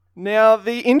Now,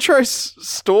 the intro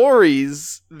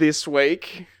stories this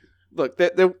week, look,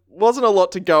 there wasn't a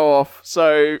lot to go off.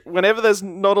 So whenever there's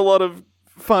not a lot of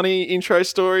funny intro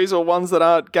stories or ones that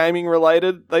aren't gaming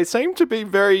related, they seem to be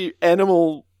very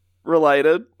animal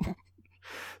related.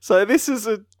 So this is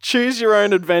a choose your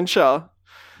own adventure.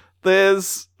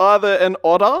 There's either an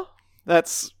otter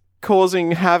that's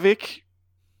causing havoc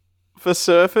for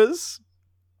surfers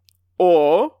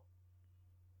or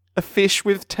a fish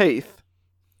with teeth.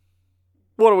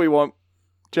 What do we want,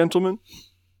 gentlemen?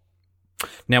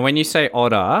 Now, when you say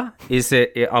otter,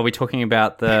 are we talking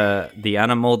about the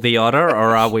animal, the otter,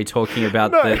 or are we talking about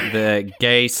the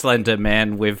gay slender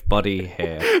man with body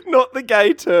hair? Not the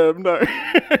gay term, no.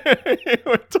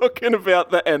 We're talking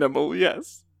about the animal,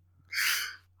 yes.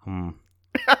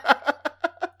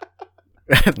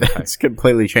 That's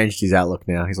completely changed his outlook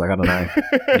now. He's like, I don't know.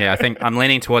 Yeah, I think I'm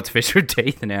leaning towards fish with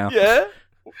teeth now. Yeah?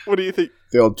 What do you think?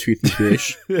 The old toothy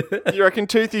fish. You reckon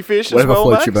toothy fish Whatever as well,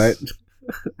 floats Max? your boat.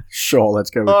 Sure, let's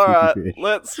go with All toothy right, fish.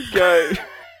 let's go.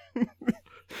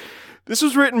 This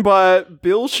was written by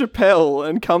Bill Chappelle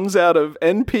and comes out of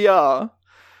NPR.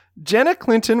 Jenna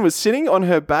Clinton was sitting on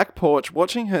her back porch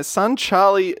watching her son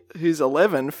Charlie, who's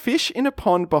 11, fish in a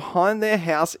pond behind their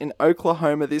house in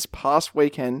Oklahoma this past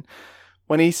weekend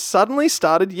when he suddenly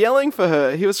started yelling for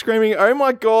her. He was screaming, oh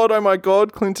my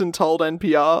God, Clinton told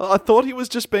NPR. I thought he was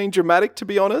just being dramatic, to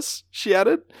be honest, she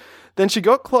added. Then she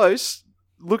got close,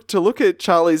 look at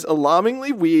Charlie's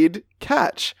alarmingly weird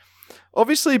catch.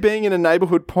 Obviously, being in a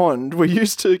neighborhood pond, we're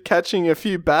used to catching a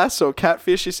few bass or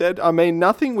catfish, she said. I mean,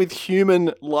 nothing with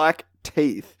human-like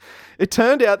teeth. It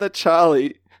turned out that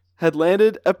Charlie had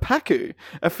landed a pacu,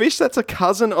 a fish that's a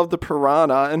cousin of the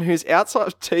piranha and whose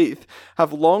outside teeth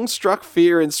have long struck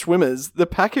fear in swimmers. The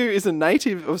pacu is a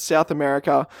native of South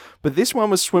America, but this one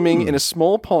was swimming in a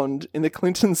small pond in the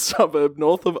Clinton suburb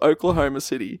north of Oklahoma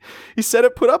City. He said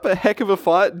it put up a heck of a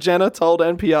fight, Jenna told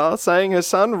NPR, saying her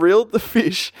son reeled the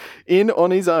fish in on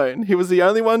his own. He was the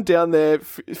only one down there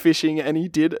fishing and he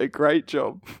did a great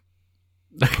job.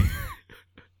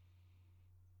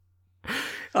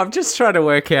 I'm just trying to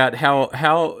work out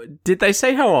how did they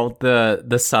say how old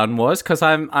the son was? Because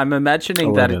I'm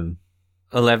imagining 11.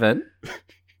 that 11.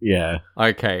 Yeah.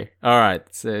 Okay. All right.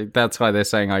 So that's why they're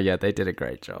saying, oh yeah, they did a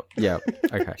great job. Yeah.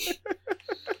 Okay.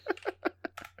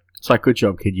 It's like, good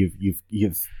job, kid.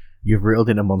 You've reeled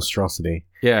in a monstrosity.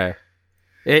 Yeah.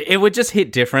 It would just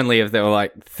hit differently if they were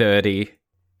like 30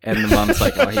 and the mum's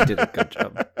like, oh, he did a good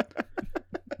job.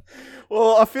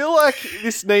 Well, I feel like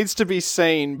this needs to be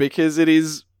seen because it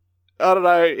is, I don't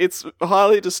know, it's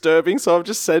highly disturbing, so I've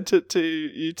just sent it to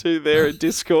you two there in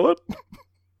Discord.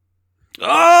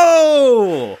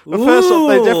 Oh! But first off,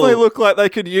 they definitely look like they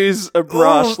could use a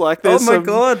brush. Like there's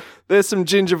God. There's some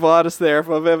gingivitis there if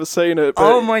I've ever seen it. But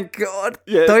oh my God.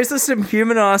 Yeah. Those are some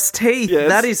human-ass teeth. Yes.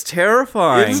 That is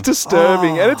terrifying. It's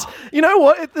disturbing. And it's, you know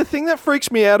what? The thing that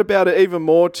freaks me out about it even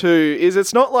more too is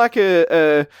it's not like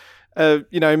a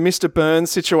Mr. Burns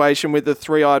situation with the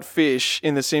three-eyed fish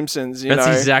in The Simpsons. That's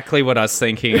exactly what I was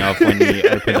thinking of when you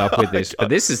opened up with this. But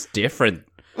this is different.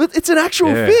 But it's an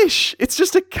actual fish. It's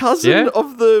just a cousin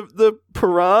of the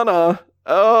piranha.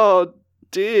 Oh,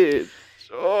 dear.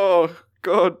 Oh,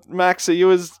 God. Max, are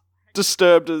you as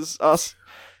disturbed as us?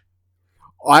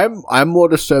 I'm more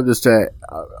disturbed as to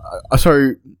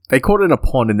so they caught it in a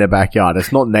pond in their backyard.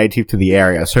 It's not native to the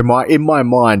area. So in my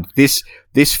mind, this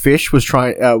fish was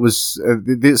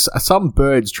some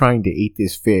birds trying to eat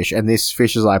this fish, and this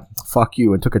fish is like, fuck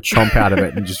you, and took a chomp out of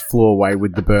it and just flew away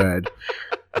with the bird.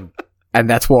 And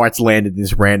that's why it's landed in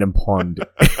this random pond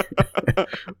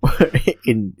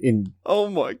in oh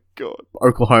my God,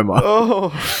 Oklahoma.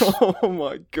 Oh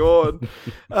my God.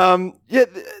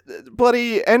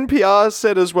 Bloody NPR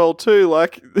said as well too.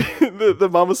 Like the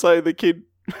mama say the kid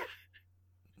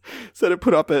said it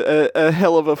put up a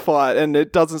hell of a fight, and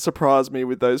it doesn't surprise me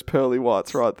with those pearly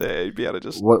whites right there. You'd be able to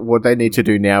just what they need to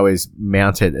do now is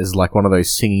mount it as like one of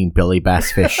those singing belly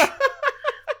bass fish.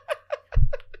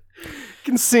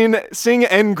 Can sing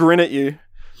and grin at you.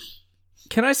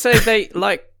 Can I say they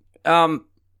like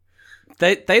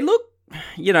they look,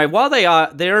 while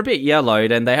they're a bit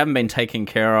yellowed and they haven't been taken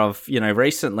care of,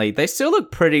 recently, they still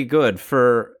look pretty good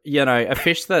for, a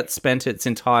fish that spent its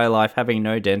entire life having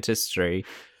no dentistry.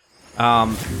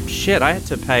 Shit, I had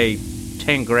to pay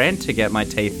 10 grand to get my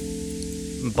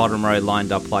teeth bottom row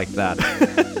lined up like that.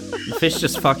 The fish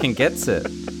just fucking gets it.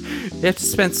 You have to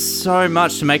spend so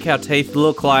much to make our teeth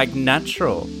look like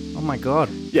natural. Oh my God.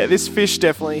 Yeah, this fish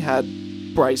definitely had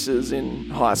braces in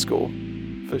high school,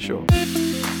 for sure.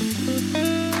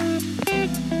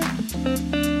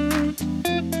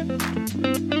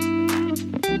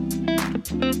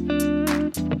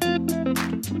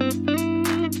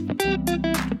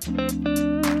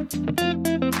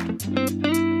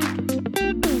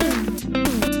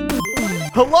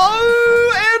 Hello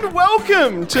and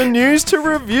welcome to News to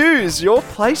Reviews, your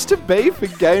place to be for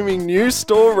gaming news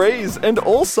stories and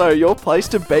also your place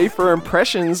to be for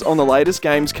impressions on the latest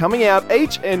games coming out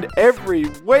each and every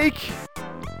week.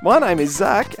 My name is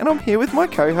Zach and I'm here with my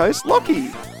co-host Lockie.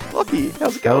 Lockie,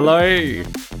 how's it going? Hello.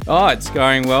 Oh, it's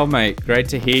going well, mate. Great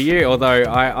to hear you, although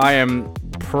I am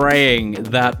praying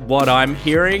that what I'm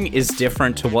hearing is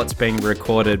different to what's being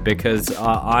recorded because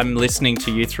I'm listening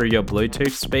to you through your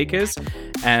Bluetooth speakers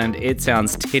and it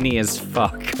sounds tinny as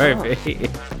fuck over here.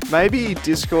 Maybe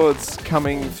Discord's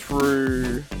coming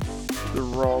through the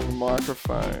wrong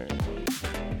microphone.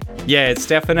 Yeah, it's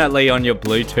definitely on your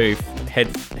Bluetooth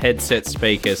headset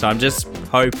speakers. I'm just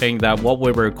hoping that what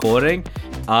we're recording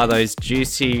are those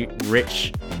juicy,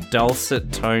 rich,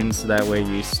 dulcet tones that we're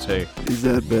used to. Is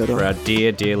that better? For our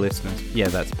dear, dear listeners. Yeah,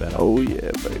 that's better. Oh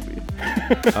yeah, baby.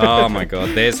 Oh my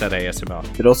god, there's that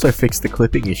ASMR. It also fixed the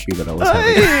clipping issue that I was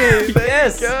having. Hey,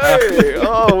 there you go.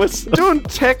 Oh, we're doing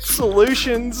tech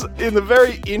solutions in the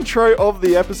very intro of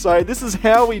the episode. This is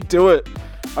how we do it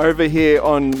over here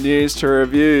on News to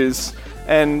Reviews.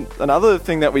 And another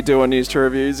thing that we do on News to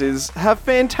Reviews is have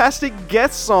fantastic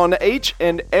guests on each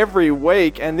and every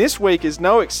week. And this week is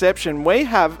no exception. We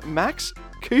have Max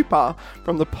Cooper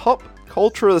from the Pop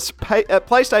Culturist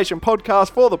PlayStation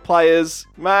podcast for the players.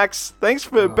 Max, thanks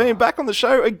for being back on the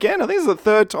show again. I think it's the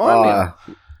third time now.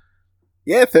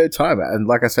 Yeah, third time. And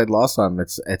like I said last time,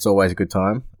 it's always a good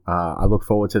time. I look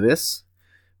forward to this.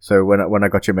 So when I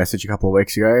got your message a couple of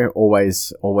weeks ago,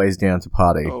 always down to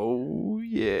party. Oh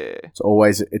yeah, it's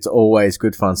always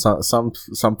good fun. Some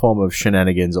form of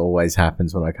shenanigans always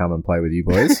happens when I come and play with you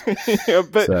boys. Yeah,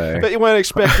 but you weren't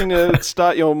expecting to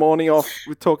start your morning off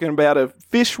with talking about a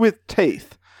fish with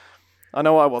teeth. I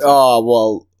know I wasn't. Oh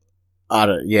well, I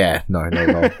don't. Yeah, no,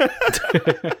 no.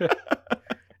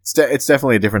 It's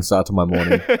definitely a different start to my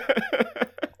morning.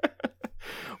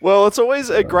 Well, it's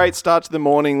always a great start to the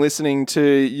morning listening to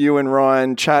you and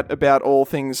Ryan chat about all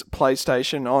things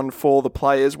PlayStation on For the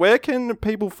Players. Where can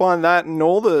people find that and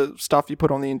all the stuff you put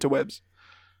on the interwebs?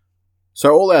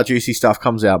 So all our juicy stuff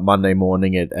comes out Monday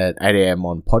morning at 8 a.m.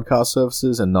 on podcast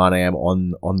services and 9 a.m.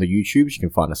 on the YouTubes. You can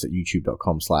find us at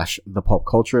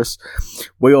youtube.com/thepopculturist.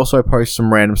 We also post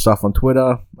some random stuff on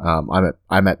Twitter. I'm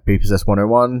at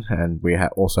bpossess101 and we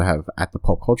also have at the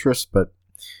popculturist. But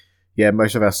yeah,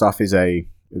 most of our stuff is a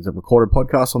recorded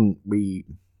podcast. We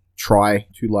try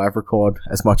to live record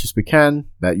as much as we can.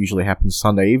 That usually happens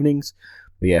Sunday evenings.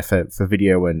 But yeah, for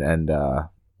video and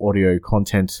audio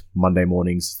content, Monday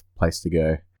mornings, place to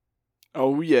go.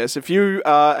 Oh yes, if you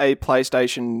are a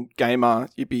PlayStation gamer,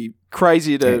 you'd be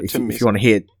crazy to miss. If you want to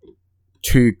hear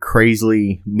two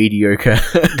crazily mediocre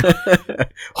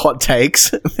hot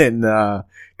takes, then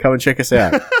come and check us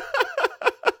out.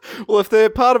 Well, if they're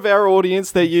part of our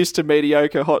audience, they're used to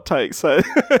mediocre hot takes, so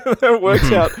that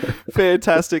works out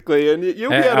fantastically. And you'll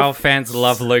be able our fans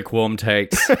love lukewarm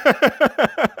takes.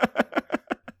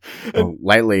 Well,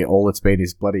 lately, all it's been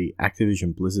is bloody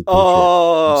Activision Blizzard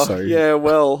bullshit. Oh, yeah,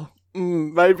 well,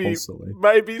 maybe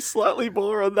slightly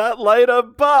more on that later,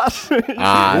 but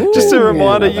just a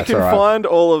reminder, you can find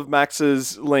all of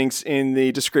Max's links in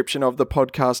the description of the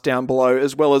podcast down below,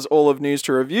 as well as all of News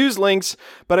to Reviews links.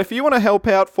 But if you want to help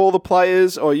out For the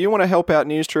Players, or you want to help out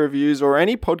News to Reviews, or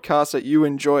any podcast that you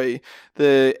enjoy,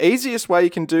 the easiest way you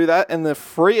can do that and the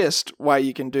freest way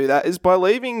you can do that is by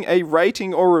leaving a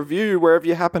rating or review wherever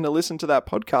you happen to listen to that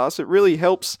podcast. It really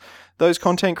helps those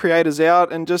content creators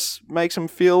out and just makes them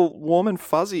feel warm and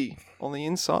fuzzy on the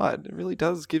inside. It really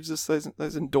does. Gives us those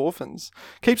endorphins.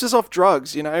 Keeps us off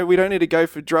drugs, you know. We don't need to go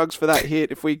for drugs for that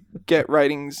hit if we get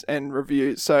ratings and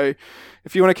reviews. So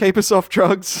if you want to keep us off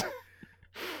drugs,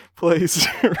 please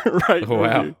rate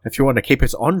review. If you want to keep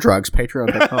us on drugs,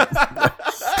 patreon.com.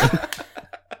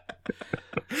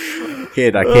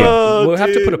 Kid. We'll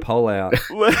have to put a poll out.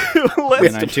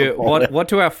 What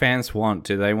do our fans want?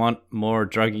 Do they want more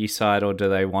druggy side, or do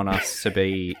they want us to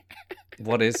be,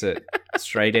 what is it?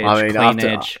 Straight edge, clean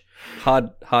edge,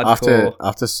 hardcore.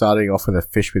 After starting off with a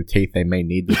fish with teeth, they may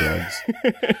need the drugs.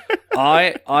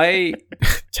 I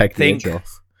take the edge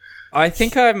off. I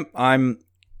think I'm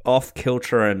off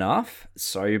kilter enough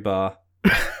sober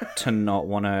to not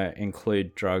want to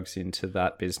include drugs into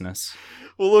that business.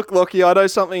 Well, look, Lockie, I know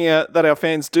something that our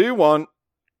fans do want,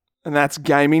 and that's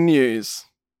gaming news.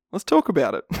 Let's talk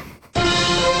about it.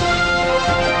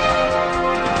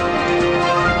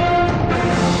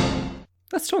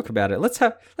 Let's talk about it. Let's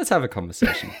have a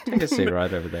conversation. Take a seat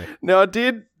right over there. Now, I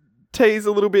did tease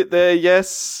a little bit there.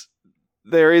 Yes,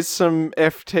 there is some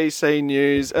FTC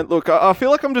news. And look, I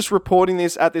feel like I'm just reporting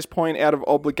this at this point out of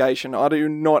obligation. I do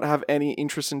not have any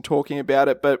interest in talking about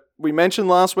it, but we mentioned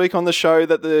last week on the show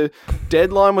that the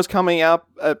deadline was coming out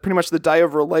pretty much the day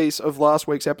of release of last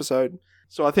week's episode.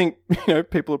 So I think,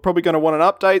 people are probably going to want an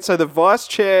update. So the vice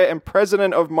chair and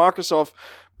president of Microsoft,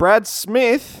 Brad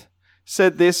Smith,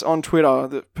 said this on Twitter,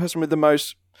 the person with the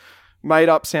most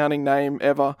made-up sounding name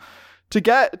ever.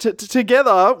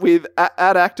 Together with at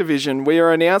Activision, we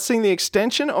are announcing the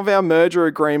extension of our merger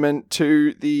agreement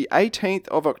to the 18th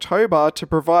of October to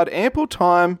provide ample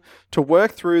time to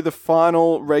work through the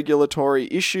final regulatory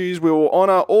issues. We will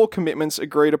honour all commitments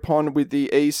agreed upon with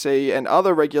the EC and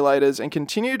other regulators and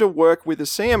continue to work with the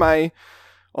CMA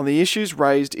on the issues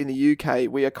raised in the UK.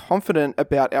 We are confident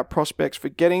about our prospects for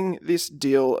getting this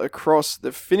deal across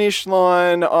the finish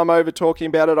line. I'm over talking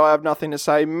about it. I have nothing to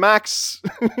say. Max,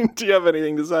 do you have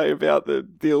anything to say about the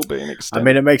deal being extended? I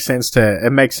mean, it makes sense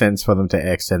for them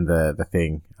to extend the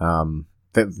thing.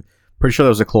 Pretty sure there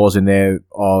was a clause in there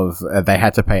of they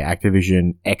had to pay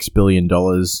Activision X billion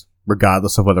dollars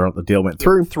regardless of whether or not the deal went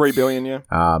through. $3 billion, yeah.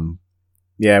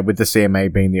 Yeah, with the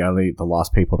CMA being the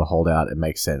last people to hold out, it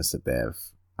makes sense that they've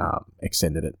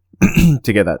extended it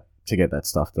to get that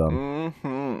stuff done.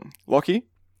 Mm-hmm. Lockie?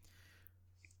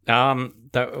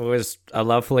 That was a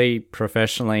lovely,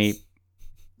 professionally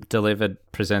delivered,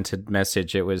 presented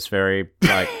message. It was very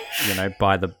by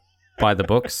the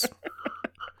books.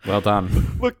 Well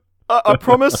done. Look, I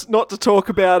promise not to talk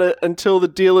about it until the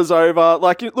deal is over.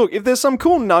 Like, look, if there's some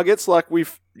cool nuggets, like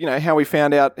how we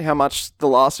found out how much The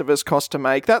Last of Us cost to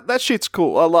make, that shit's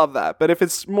cool. I love that. But if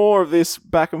it's more of this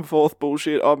back and forth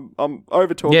bullshit, I'm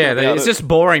over talking about it. Yeah, it's just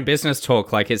boring business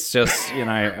talk. Like, it's just,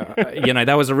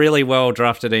 that was a really well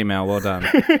drafted email. Well done.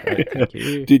 Great, thank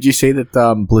you. Did you see that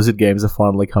Blizzard games are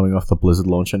finally coming off the Blizzard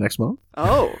launcher next month?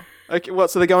 Oh, okay.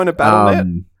 What? So they're going to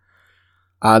Battle.net?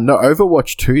 No,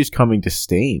 Overwatch 2 is coming to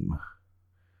Steam.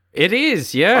 It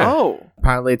is, yeah. Oh.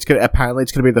 Apparently it's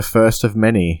gonna be the first of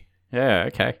many. Yeah,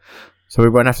 okay. So we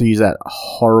won't have to use that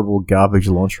horrible garbage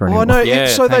launcher anymore. Oh no! Yeah,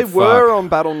 so they thank were fuck. on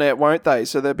Battle.net, won't they?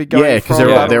 So they'll be going. Yeah, because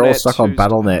they're all stuck on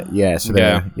Battle.net. Yeah, so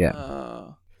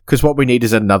because what we need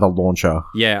is another launcher.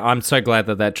 Yeah, I'm so glad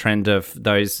that trend of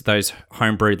those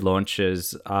homebrewed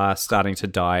launchers are starting to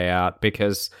die out,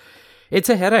 because it's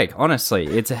a headache, honestly.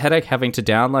 It's a headache having to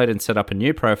download and set up a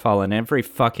new profile in every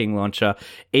fucking launcher.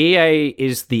 EA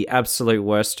is the absolute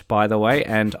worst, by the way,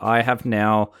 and I have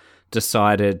now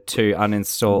decided to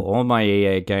uninstall all my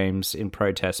EA games in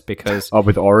protest because... Oh,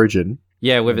 with Origin?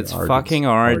 Yeah, with its fucking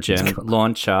Origin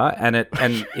launcher, and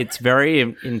it's very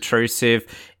intrusive.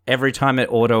 Every time it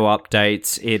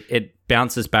auto-updates, it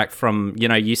bounces back from,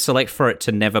 you select for it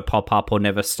to never pop up or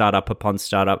never start up upon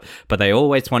startup, but they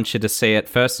always want you to see it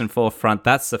first and forefront.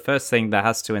 That's the first thing that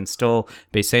has to install,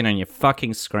 be seen on your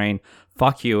fucking screen.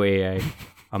 Fuck you, EA.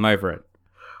 I'm over it.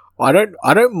 I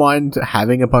don't mind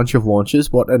having a bunch of launchers.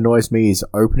 What annoys me is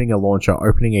opening a launcher,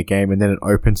 opening a game, and then it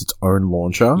opens its own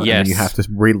launcher, yes. and you have to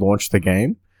relaunch the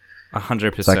game.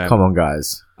 100%. It's like, come on,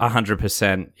 guys.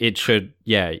 100%. It should,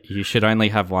 you should only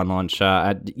have one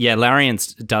launcher. Larian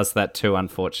does that too,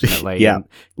 unfortunately. Yeah.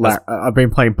 I've been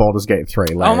playing Baldur's Gate 3.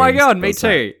 Oh my god, me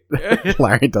too.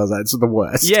 Larian does that. It's the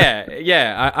worst.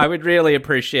 Yeah. I would really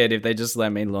appreciate if they just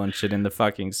let me launch it in the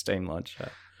fucking Steam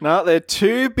launcher. No, they're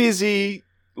too busy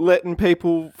letting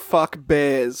people fuck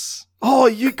bears. Oh,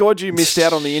 you missed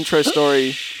out on the intro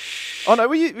story. Oh no,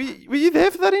 were you there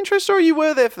for that intro story? You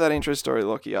were there for that intro story,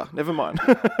 Lockie. Never mind.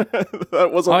 That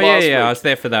wasn't last week. I was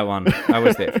there for that one.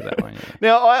 Yeah.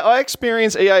 Now, I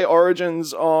experienced EA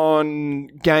Origins on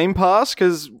Game Pass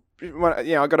because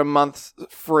I got a month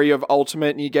free of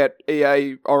Ultimate, and you get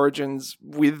EA Origins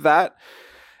with that.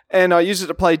 And I used it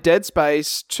to play Dead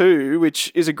Space 2,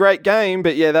 which is a great game,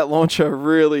 but yeah, that launcher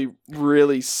really,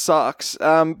 really sucks.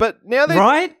 But now they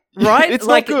right? It's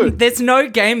like, not good. There's no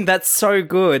game that's so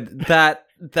good that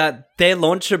their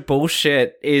launcher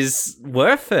bullshit is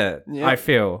worth it, yep. I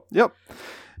feel. Yep.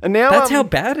 And now that's how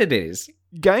bad it is.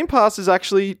 Game Pass is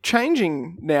actually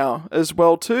changing now as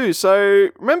well too. So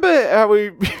remember how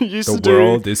we used to do... The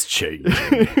world is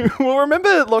changing. Well,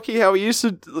 remember, Lockie, how we used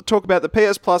to talk about the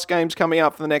PS Plus games coming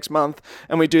up for the next month,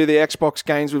 and we do the Xbox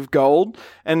games with gold,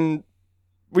 and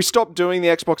we stopped doing the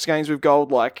Xbox games with gold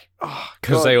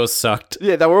because they all sucked.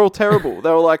 Yeah, they were all terrible. They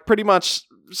were like pretty much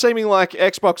seeming like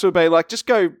Xbox would be like, just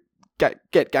go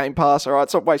get Game Pass, all right?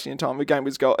 Stop wasting your time with Game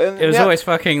with Gold. And it was always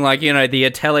fucking like, the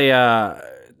Atelier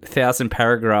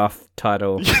 1,000-paragraph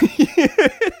title.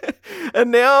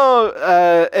 And now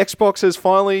Xbox has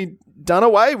finally done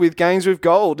away with games with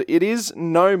gold. It is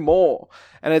no more.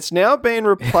 and it's now been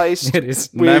replaced It is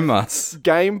with no muss.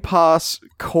 Game Pass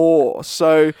Core.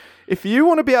 So if you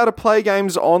want to be able to play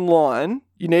games online,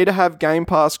 you need to have Game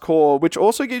Pass Core, which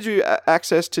also gives you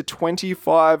access to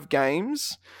 25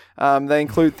 games. They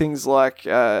include things like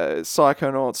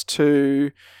Psychonauts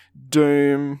 2,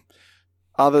 Doom,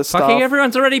 other stuff. Fucking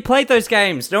everyone's already played those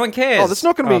games. No one cares. Oh, that's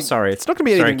not going to be. Sorry, it's not going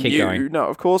to be anything keep new. going. No,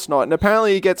 of course not. And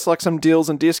apparently, he gets like some deals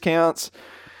and discounts.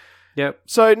 Yep.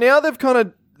 So now they're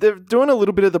doing a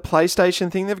little bit of the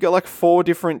PlayStation thing. They've got like 4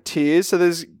 different tiers. So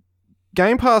there's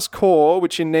Game Pass Core,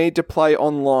 which you need to play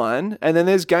online, and then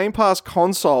there's Game Pass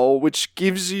Console, which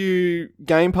gives you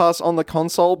Game Pass on the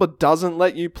console but doesn't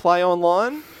let you play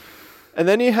online. And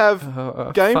then you have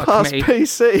Game Pass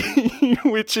PC,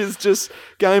 which is just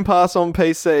Game Pass on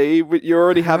PC. You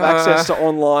already have access to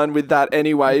online with that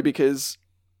anyway, because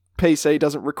PC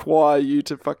doesn't require you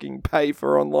to fucking pay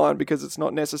for online because it's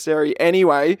not necessary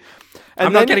anyway. And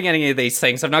I'm not getting any of these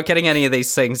things. And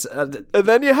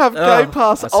then you have Game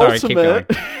Pass Ultimate.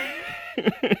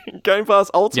 Game Pass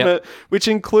Ultimate, which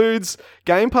includes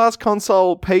Game Pass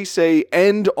Console, PC,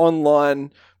 and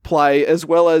online play, as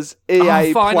well as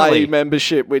EA Play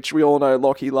membership, which we all know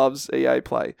Lockie loves EA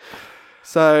Play.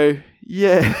 So,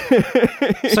 yeah.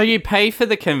 So you pay for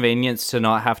the convenience to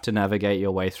not have to navigate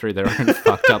your way through their own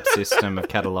fucked up system of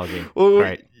cataloguing. Well,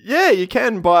 Great. Yeah, you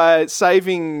can by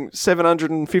saving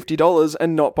 $750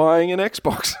 and not buying an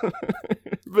Xbox.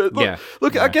 But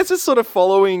look, I guess it's sort of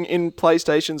following in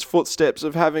PlayStation's footsteps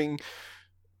of having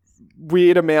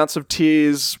weird amounts of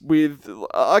tiers with,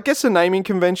 I guess the naming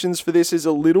conventions for this is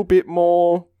a little bit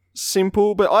more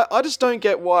simple, but I just don't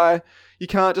get why you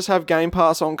can't just have Game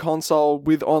Pass on console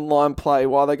with online play.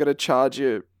 Why they got to charge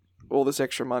you all this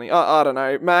extra money? I don't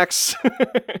know. Max,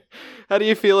 how do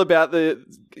you feel about the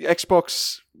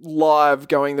Xbox Live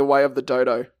going the way of the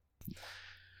dodo?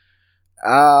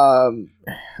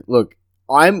 Look,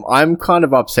 I'm kind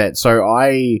of upset. So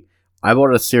I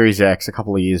bought a Series X a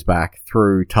couple of years back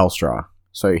through Telstra.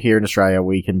 So here in Australia,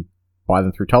 we can buy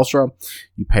them through Telstra.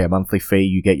 You pay a monthly fee,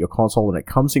 you get your console, and it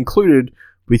comes included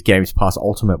with Games Pass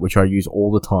Ultimate, which I use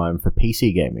all the time for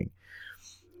PC gaming.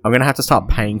 I'm going to have to start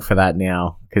paying for that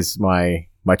now because my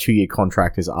 2-year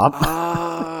contract is up.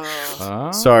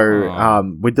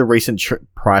 So with the recent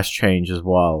price change as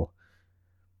well,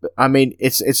 I mean,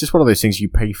 it's just one of those things you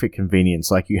pay for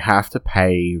convenience. Like, you have to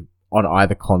pay on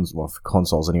either console, well, for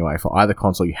consoles anyway. For either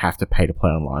console, you have to pay to play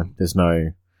online. There's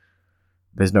no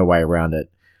way around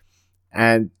it.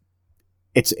 And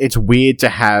it's weird to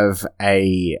have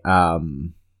a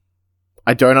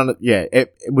it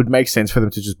would make sense for them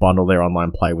to just bundle their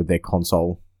online play with their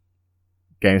console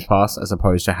Games Pass as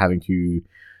opposed to having to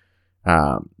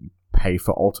pay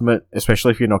for Ultimate,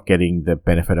 especially if you're not getting the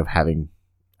benefit of having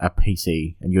a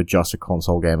PC and you're just a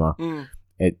console gamer.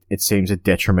 It seems a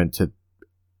detriment to.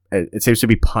 It seems to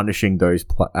be punishing those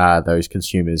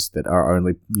consumers that are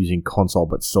only using console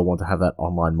but still want to have that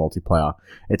online multiplayer.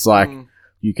 It's like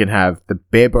you can have the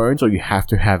bare bones or you have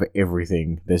to have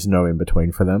everything. There's no in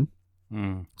between for them.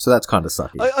 So that's kind of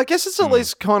sucky. I guess it's at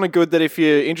least kind of good that if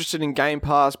you're interested in Game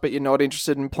Pass but you're not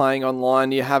interested in playing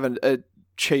online, you have a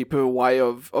cheaper way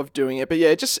of doing it. But yeah,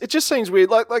 it just seems weird.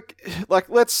 Like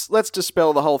let's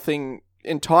dispel the whole thing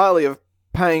entirely of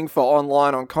paying for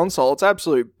online on console. It's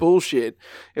absolute bullshit.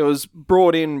 It was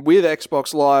brought in with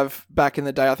Xbox Live back in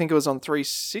the day. I think it was on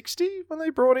 360 when they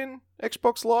brought in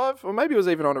Xbox Live, or maybe it was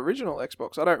even on original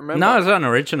Xbox. I don't remember. No, it was on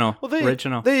original. Well,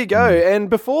 there you go. And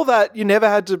before that, you never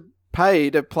had to pay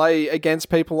to play against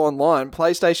people online.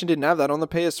 PlayStation didn't have that. On the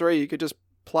PS3, you could just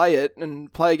play it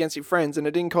and play against your friends, and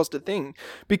it didn't cost a thing,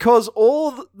 because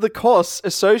all the costs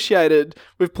associated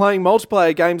with playing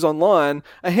multiplayer games online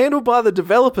are handled by the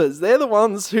developers. They're the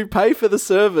ones who pay for the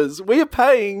servers. We are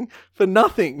paying for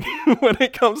nothing when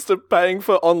it comes to paying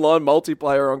for online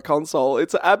multiplayer on console.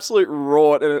 It's an absolute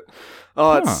rort, and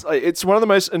it's one of the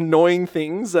most annoying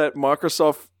things that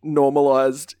Microsoft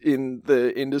normalized in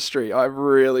the industry. I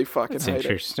really fucking hate it. That's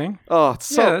interesting. Oh,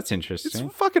 that's interesting.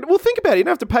 It's fucking. Well, think about it. You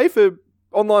don't have to pay for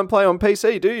online play on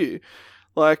PC, do you?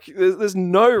 Like, there's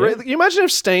no... You imagine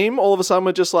if Steam all of a sudden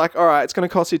were just like, all right, it's going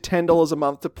to cost you $10 a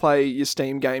month to play your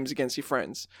Steam games against your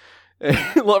friends.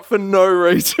 Like, for no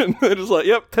reason. They're just like,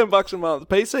 yep, $10 a month.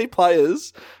 PC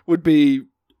players would be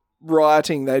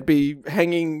rioting. They'd be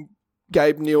hanging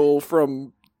Gabe Newell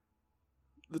from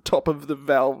the top of the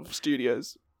Valve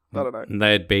studios. I don't know.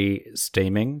 They'd be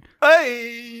steaming.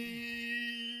 Hey!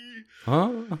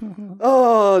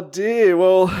 Oh dear.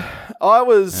 Well, I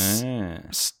was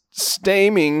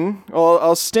steaming, or I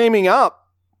was steaming up.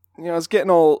 You know, I was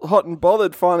getting all hot and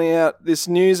bothered finding out this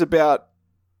news about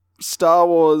Star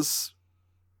Wars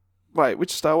Wait,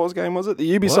 which Star Wars game was it?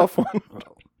 The Ubisoft one.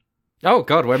 Oh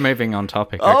god, we're moving on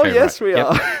topic. Oh Okay, yes, right. we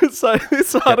are. So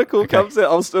this article comes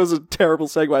out. It was a terrible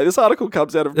segue. This article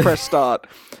comes out of Press Start.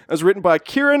 It was written by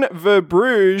Kieran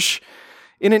Verbruge.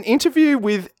 In an interview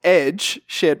with Edge,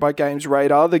 shared by Games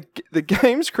Radar, the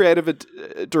game's creative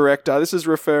director, this is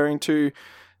referring to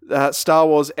Star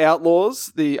Wars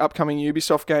Outlaws, the upcoming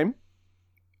Ubisoft game.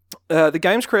 The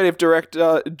game's creative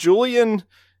director, Julian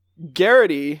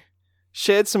Garrity,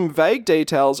 shared some vague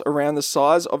details around the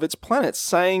size of its planets,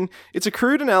 saying it's a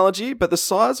crude analogy, but the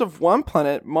size of one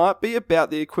planet might be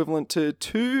about the equivalent to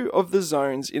 2 of the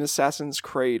zones in Assassin's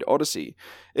Creed Odyssey.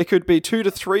 It could be 2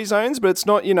 to 3 zones, but it's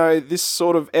not, this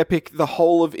sort of epic, the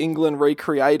whole of England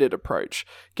recreated approach.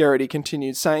 Garrity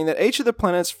continued, saying that each of the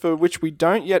planets for which we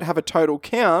don't yet have a total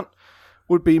count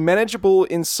would be manageable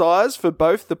in size for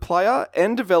both the player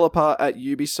and developer at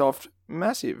Ubisoft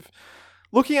Massive.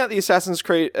 Looking at the Assassin's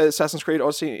Creed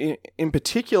Odyssey in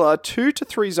particular, 2 to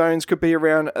 3 zones could be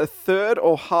around a third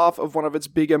or half of one of its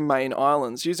bigger main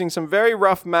islands. Using some very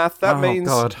rough math, that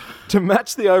means to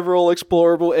match the overall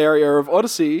explorable area of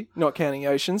Odyssey, not counting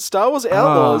oceans, Star Wars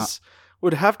Outlaws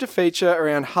would have to feature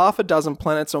around half a dozen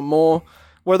planets or more.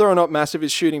 Whether or not Massive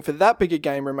is shooting for that big a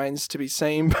game remains to be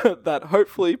seen, but that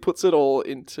hopefully puts it all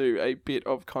into a bit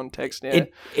of context now.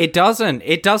 It doesn't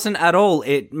at all.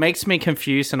 It makes me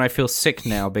confused and I feel sick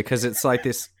now because it's like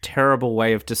this terrible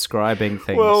way of describing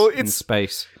things in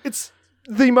space. It's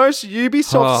the most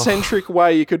Ubisoft-centric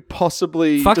way you could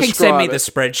possibly fucking send me it. the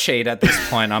spreadsheet at this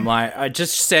point. I'm like,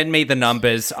 just send me the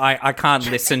numbers. I can't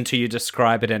listen to you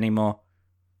describe it anymore.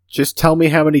 Just tell me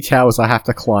how many towers I have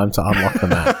to climb to unlock the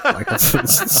map. Like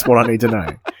that's what I need to know.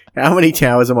 How many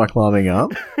towers am I climbing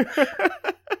up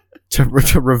to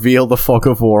reveal the fog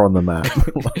of war on the map?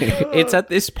 It's at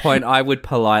this point I would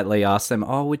politely ask them,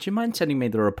 would you mind sending me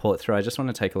the report through? I just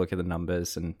want to take a look at the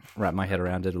numbers and wrap my head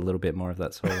around it a little bit more if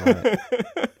that's all right.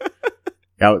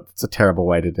 Yeah, it's a terrible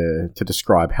way to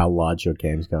describe how large your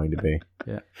game's going to be.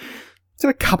 Yeah. It's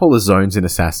a couple of zones in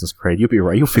Assassin's Creed. You'll be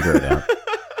right. You'll figure it out.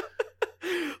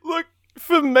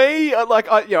 For me,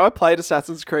 I played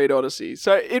Assassin's Creed Odyssey,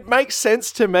 so it makes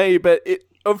sense to me. But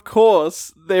of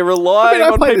course, they're relying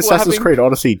on people. I played Assassin's Creed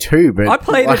Odyssey too, but I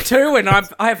played it too, and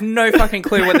I have no fucking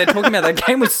clue what they're talking about. That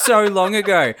game was so long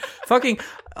ago. Fucking.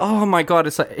 Oh my god!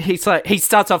 He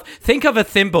starts off. Think of a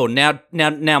thimble. Now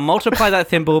multiply that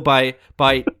thimble by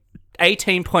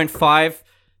 18.5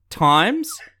 times,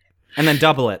 and then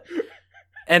double it,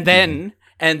 and then.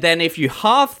 And then if you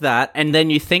halve that, and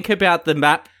then you think about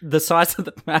the size of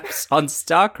the maps on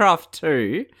StarCraft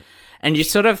 2, and you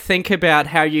sort of think about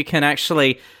how you can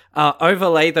actually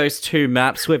overlay those two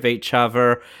maps with each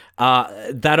other,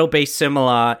 that'll be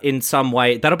similar in some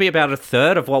way. That'll be about a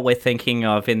third of what we're thinking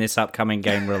of in this upcoming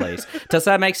game release. Does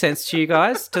that make sense to you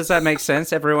guys? Does that make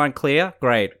sense? Everyone clear?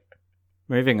 Great.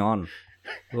 Moving on.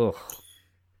 Ugh.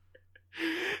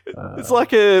 It's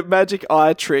like a magic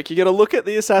eye trick. You got to look at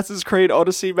the Assassin's Creed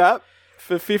Odyssey map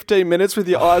for 15 minutes with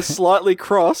your eyes slightly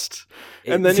crossed,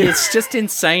 and then it's just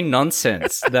insane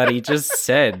nonsense that he just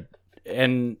said,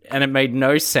 and it made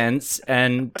no sense.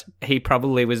 And he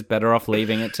probably was better off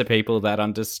leaving it to people that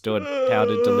understood how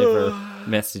to deliver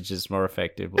messages more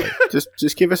effectively.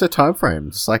 Just give us a time frame.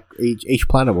 It's like each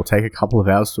planet will take a couple of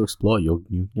hours to explore. You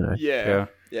know.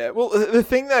 Yeah, well, the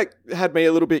thing that had me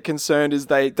a little bit concerned is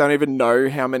they don't even know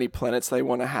how many planets they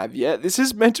want to have yet. This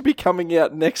is meant to be coming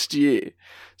out next year.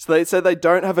 So they said they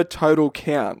don't have a total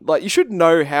count. Like, you should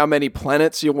know how many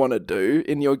planets you want to do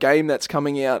in your game that's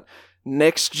coming out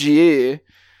next year.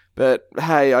 But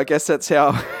hey, I guess that's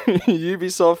how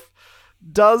Ubisoft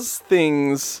does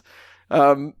things.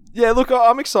 Look,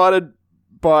 I'm excited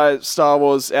by Star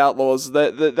Wars Outlaws.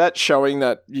 That showing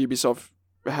that Ubisoft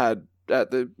had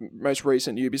at the most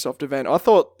recent Ubisoft event, I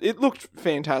thought it looked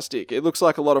fantastic. It looks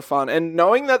like a lot of fun. And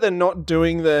knowing that they're not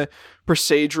doing the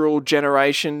procedural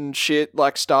generation shit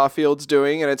like Starfield's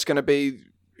doing, and it's going to be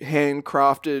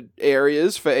handcrafted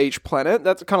areas for each planet,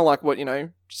 that's kind of like what,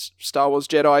 Star Wars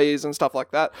Jedi is and stuff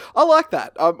like that. I like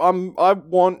that. I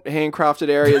want handcrafted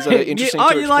areas that are interesting to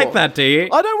explore. You like that, do you?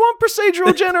 I don't want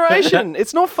procedural generation.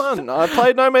 It's not fun. I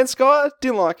played No Man's Sky,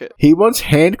 didn't like it. He wants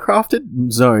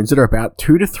handcrafted zones that are about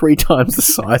 2 to 3 times the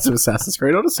size of Assassin's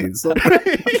Creed Odyssey. It's not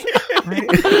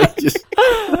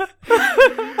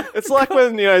It's like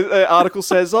when, the article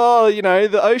says,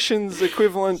 the ocean's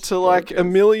equivalent to like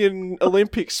 1 million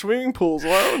Olympic swimming pools.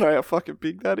 Well, I don't know how fucking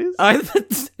big that is.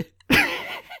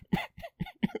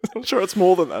 I'm sure it's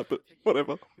more than that, but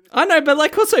whatever. I know, but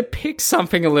like also pick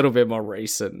something a little bit more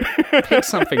recent. Pick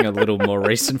something a little more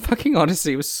recent. Fucking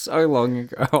Odyssey was so long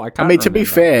ago. I mean, to be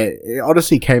fair,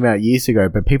 Odyssey came out years ago,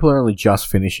 but people are only just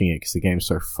finishing it because the game's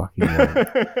so fucking long.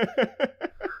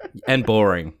 And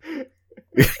boring.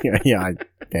 Yeah, I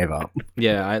gave up.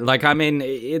 Yeah, I mean,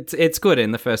 it's good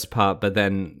in the first part, but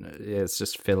then it's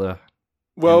just filler.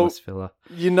 Well, filler.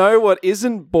 You know what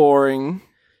isn't boring?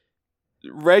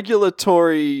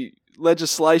 Regulatory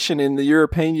legislation in the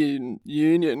European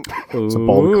Union. It's a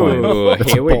bold claim.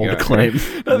 It's Here a we bold go. claim.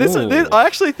 No, I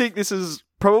actually think this is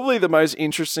probably the most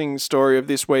interesting story of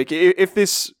this week. If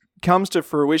this comes to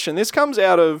fruition, this comes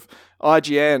out of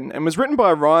IGN and was written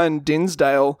by Ryan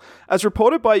Dinsdale. As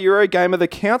reported by Eurogamer, the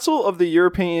Council of the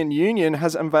European Union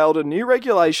has unveiled a new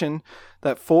regulation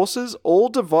that forces all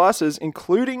devices,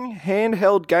 including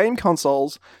handheld game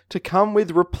consoles, to come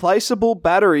with replaceable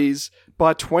batteries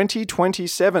by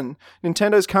 2027.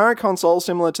 Nintendo's current console,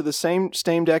 similar to the same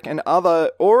Steam Deck and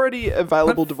other already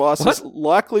available devices,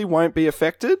 likely won't be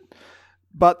affected,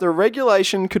 but the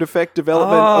regulation could affect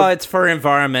development it's for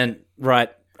environment.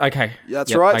 Right. Okay.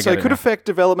 That's right. So it could affect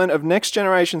development of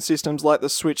next-generation systems like the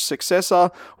Switch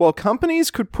successor. While companies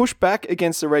could push back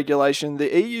against the regulation,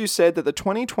 the EU said that the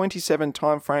 2027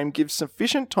 timeframe gives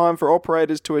sufficient time for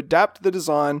operators to adapt the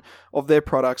design of their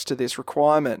products to this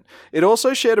requirement. It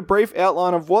also shared a brief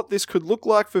outline of what this could look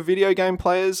like for video game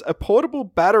players. A portable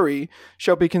battery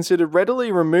shall be considered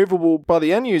readily removable by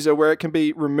the end user, where it can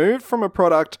be removed from a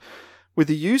product with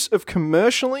the use of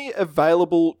commercially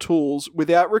available tools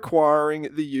without requiring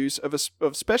the use of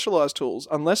specialized tools,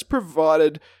 unless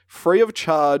provided free of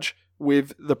charge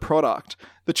with the product.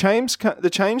 The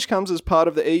change comes as part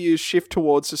of the EU's shift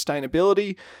towards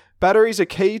sustainability. Batteries are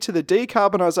key to the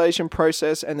decarbonisation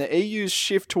process and the EU's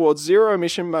shift towards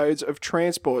zero-emission modes of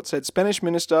transport, said Spanish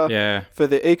Minister for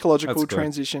the Ecological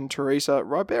Transition, Teresa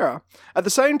Ribera. At the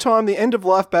same time, the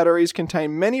end-of-life batteries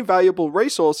contain many valuable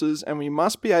resources, and we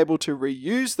must be able to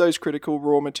reuse those critical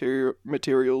raw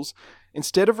materials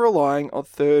instead of relying on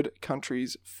third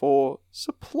countries for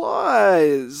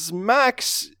supplies.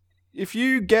 Max, if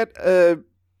you get a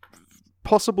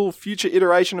possible future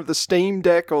iteration of the Steam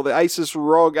Deck or the Asus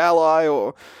ROG Ally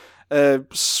or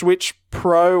Switch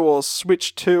Pro or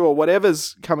Switch 2 or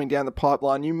whatever's coming down the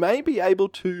pipeline, you may be able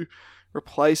to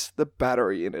replace the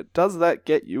battery in it. Does that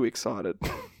get you excited?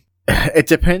 It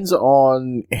depends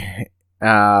on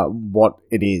what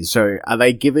it is. So are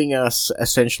they giving us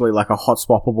essentially like a hot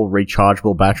swappable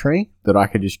rechargeable battery that I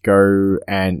can just go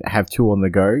and have two on the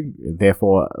go,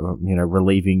 therefore,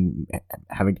 relieving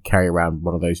having to carry around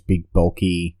one of those big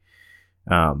bulky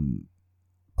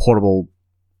portable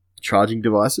charging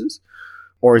devices?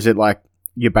 Or is it like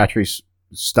your battery's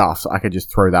stuffed, I could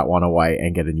just throw that one away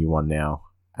and get a new one now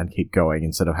and keep going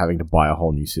instead of having to buy a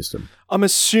whole new system? I'm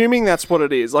assuming that's what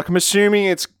it is. Like, I'm assuming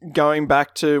it's going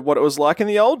back to what it was like in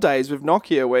the old days with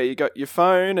Nokia, where you got your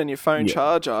phone and your phone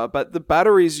charger, but the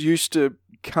batteries used to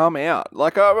come out.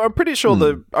 Like, I'm pretty sure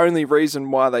the only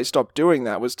reason why they stopped doing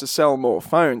that was to sell more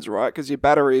phones, right? Because your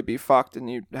battery would be fucked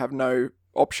and you'd have no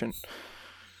option.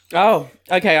 Oh,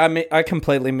 okay. I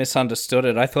completely misunderstood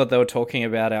it. I thought they were talking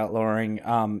about outlawing,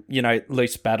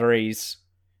 loose batteries.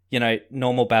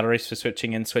 Normal batteries for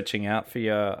switching in, switching out for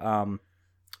your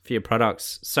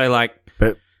products. So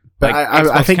but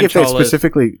I think if they're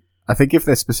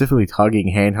specifically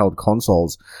targeting handheld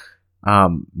consoles,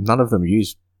 none of them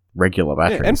use regular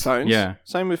batteries. Yeah, and phones. Yeah,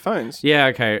 same with phones. Yeah.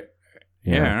 Okay.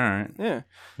 Yeah. All right. Yeah.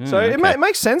 So it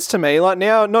makes sense to me. Like,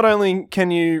 now, not only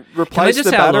can you replace the battery, can I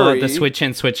just outlaw the switch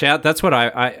in, switch out? That's what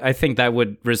I think that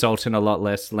would result in a lot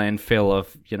less landfill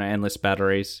of endless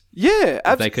batteries. Yeah,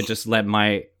 if they could just let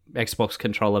my Xbox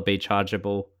controller be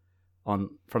chargeable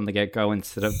from the get-go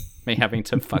instead of me having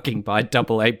to fucking buy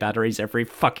AA batteries every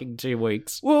fucking 2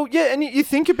 weeks. Well, yeah, and you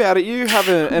think about it, you have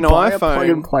an buy iPhone. A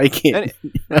plug-and-play kit.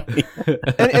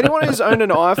 And anyone who's owned an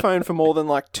iPhone for more than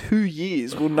 2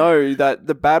 years will know that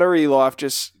the battery life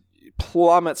just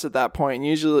plummets at that point.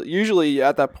 Usually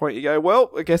at that point you go, well,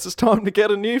 I guess it's time to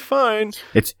get a new phone.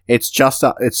 It's just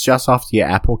after your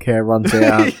Apple Care runs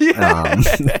out.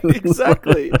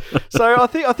 Exactly. So I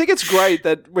think it's great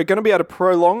that we're going to be able to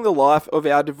prolong the life of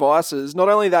our devices. Not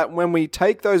only that, when we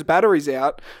take those batteries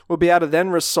out, we'll be able to then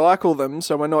recycle them,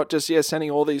 so we're not just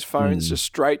sending all these phones just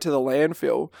straight to the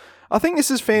landfill. I think this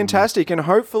is fantastic, and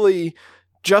hopefully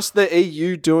just the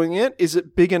EU doing it, is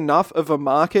it big enough of a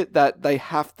market that they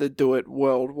have to do it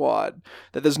worldwide?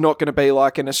 That there's not going to be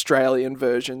an Australian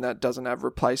version that doesn't have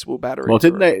replaceable batteries? Well,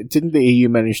 didn't the EU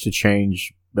manage to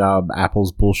change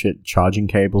Apple's bullshit charging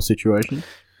cable situation?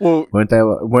 Well,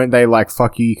 weren't they like,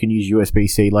 fuck you can use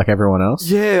USB-C like everyone else?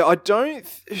 yeah, I don't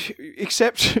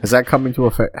except Has that come into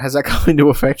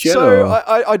effect yet? so or?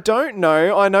 I don't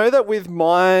know. I know that with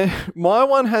my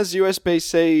one has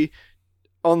USB-C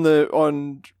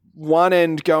on one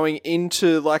end going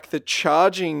into like the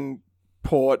charging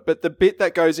port, but the bit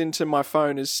that goes into my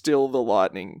phone is still the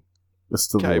Lightning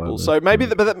cable. So maybe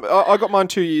I got mine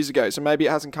 2 years ago, so maybe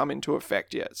it hasn't come into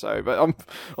effect yet. So, but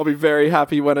I'll be very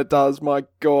happy when it does. My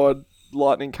God,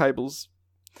 Lightning cables.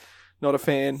 Not a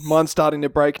fan. Mine's starting to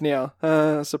break now.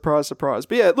 Surprise, surprise.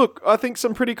 But yeah, look, I think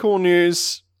some pretty cool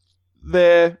news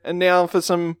there. And now for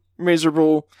some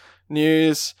miserable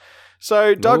news.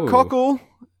 So Doug Cockle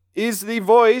is the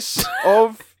voice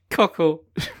of Cockle.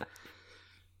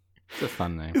 It's a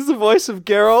fun name. Is the voice of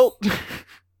Geralt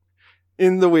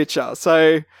in The Witcher.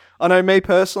 So I know me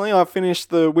personally, I've finished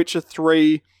The Witcher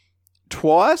 3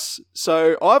 twice.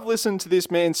 So I've listened to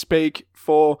this man speak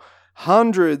for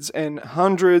hundreds and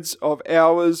hundreds of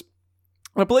hours.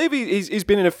 I believe he's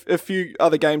been in a few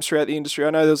other games throughout the industry.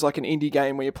 I know there's like an indie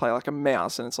game where you play like a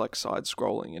mouse and it's like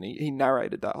side-scrolling, and he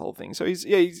narrated that whole thing. So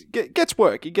he gets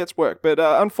work. He gets work. But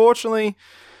unfortunately,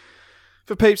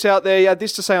 for peeps out there, he had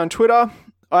this to say on Twitter: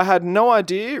 I had no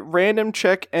idea, random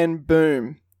check, and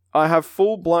boom. I have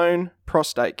full-blown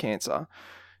prostate cancer.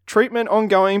 Treatment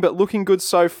ongoing, but looking good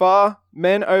so far.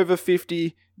 Men over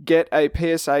 50 get a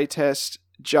PSA test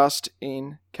just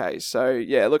in case. So,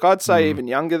 yeah, look, I'd say even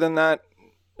younger than that.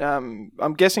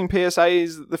 I'm guessing PSA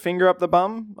is the finger up the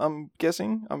bum. I'm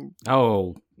guessing.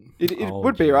 It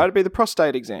would be, right? It'd be the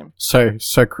prostate exam. So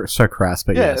crass,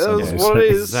 but yeah, yes. That's what it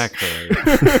is. Exactly.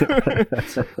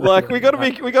 Like we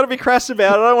gotta be crass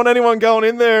about it. I don't want anyone going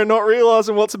in there and not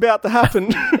realizing what's about to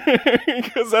happen,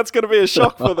 because that's gonna be a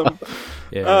shock for them.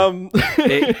 Yeah.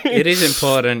 It is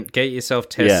important. Get yourself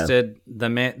tested.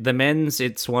 Yeah. The men's,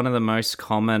 it's one of the most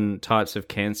common types of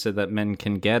cancer that men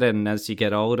can get, and as you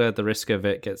get older, the risk of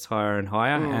it gets higher and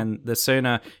higher. And the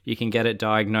sooner you can get it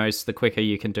diagnosed, the quicker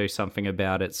you can do something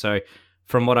about it. So,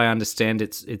 from what I understand,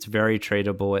 it's very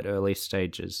treatable at early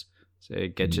stages. So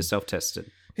get yourself tested.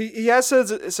 He has said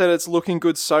it's looking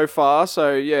good so far.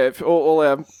 So yeah, if all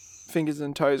our fingers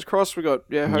and toes crossed. We got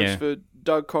hopes for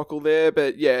Doug Cockle there,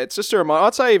 but yeah, it's just a reminder.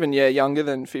 I'd say even younger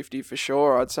than 50 for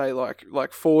sure. I'd say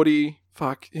like 40.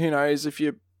 Fuck, who knows if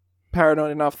you're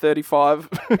paranoid enough. 35.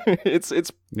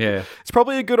 It's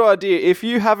probably a good idea if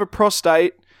you have a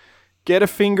prostate. Get a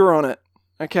finger on it,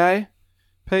 okay,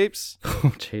 peeps.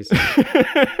 Oh Jesus.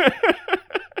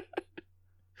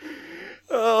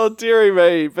 Oh, dearie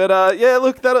me. But yeah,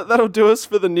 look, that'll do us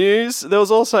for the news. There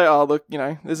was also,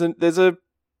 there's a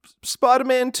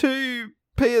Spider-Man 2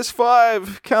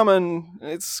 PS5 coming.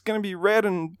 It's going to be red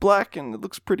and black, and it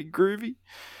looks pretty groovy.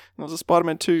 There was a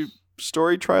Spider-Man 2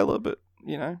 story trailer, but,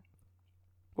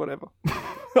 whatever.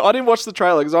 I didn't watch the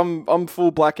trailer because I'm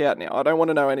full blackout now. I don't want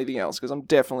to know anything else because I'm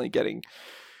definitely getting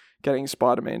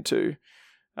Spider-Man 2.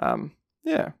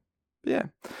 Yeah.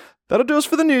 That'll do us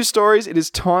for the news stories. It is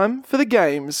time for the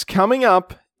games. Coming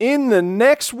up in the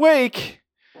next week,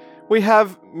 we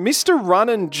have Mr. Run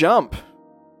and Jump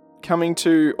coming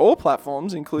to all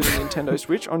platforms, including Nintendo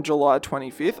Switch, on July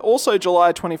 25th. Also,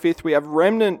 July 25th, we have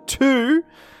Remnant 2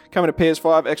 coming to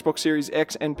PS5, Xbox Series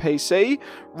X, and PC.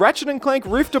 Ratchet & Clank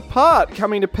Rift Apart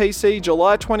coming to PC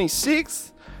July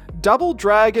 26th. Double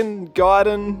Dragon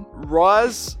Gaiden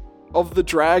Rise of the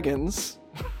Dragons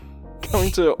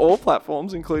coming to all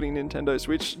platforms, including Nintendo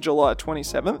Switch, July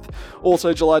 27th.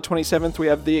 Also, July 27th, we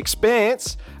have The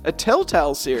Expanse, a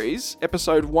Telltale series,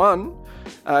 Episode 1,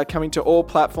 coming to all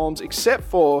platforms except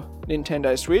for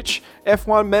Nintendo Switch.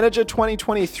 F1 Manager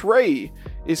 2023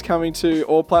 is coming to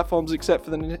all platforms except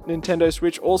for the Nintendo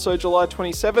Switch, also July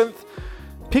 27th.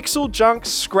 Pixel Junk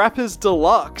Scrappers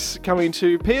Deluxe coming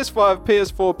to PS5,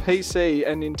 PS4, PC,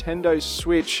 and Nintendo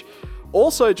Switch,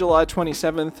 also July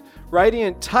 27th.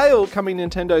 Radiant Tale coming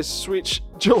Nintendo Switch,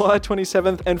 July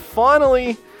 27th. And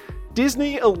finally,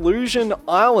 Disney Illusion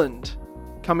Island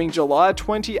coming July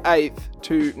 28th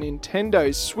to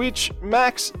Nintendo Switch.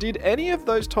 Max, did any of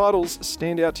those titles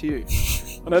stand out to you?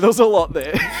 I know there was a lot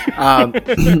there.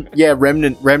 Yeah,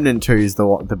 Remnant 2 is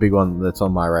the big one that's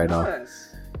on my radar. Nice.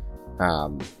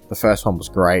 The first one was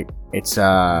great. It's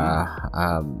a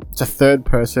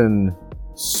third-person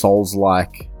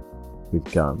Souls-like with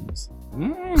guns.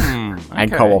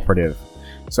 And cooperative.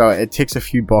 So it ticks a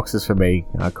few boxes for me.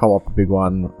 Co-op, a big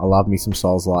one. I love me some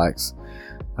Souls-likes.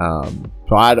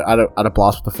 So I had a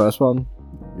blast with the first one.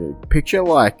 Picture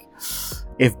like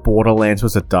if Borderlands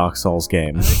was a Dark Souls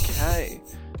game. Okay.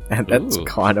 and that's Ooh.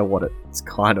 kind of what it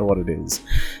is.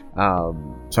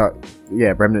 So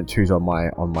yeah, Remnant 2's on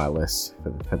my list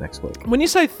for next week. When you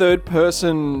say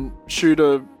third-person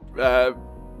shooter,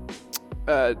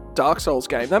 Dark Souls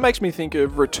game, that makes me think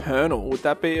of Returnal. Would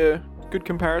that be a good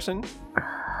comparison?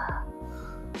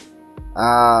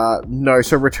 No.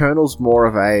 So Returnal's more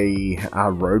of a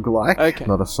roguelike, Okay.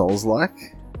 not a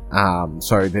Souls-like.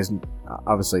 So there's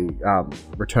obviously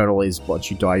Returnal is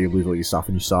once you die, you lose all your stuff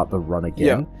and you start the run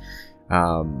again.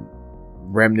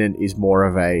 Remnant is more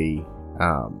of a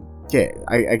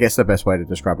I guess the best way to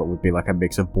describe it would be like a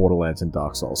mix of Borderlands and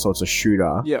Dark Souls. So it's a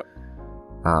shooter. Yeah.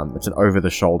 It's an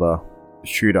over-the-shoulder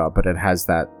shooter, but it has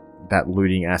that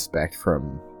looting aspect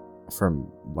from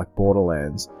like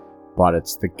Borderlands, but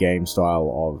it's the game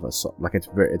style of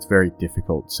it's very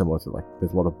difficult, similar to like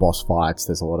there's a lot of boss fights,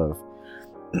 there's a lot of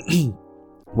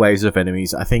waves of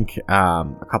enemies. I think a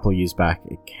couple of years back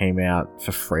it came out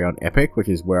for free on Epic, which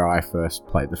is where I first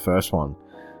played the first one,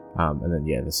 and then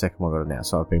the second one got it now,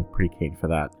 so I've been pretty keen for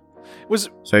that.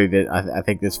 I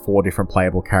think there's 4 different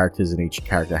playable characters, and each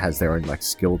character has their own like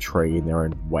skill tree and their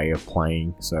own way of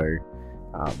playing. So,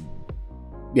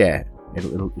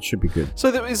 it should be good. So,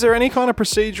 is there any kind of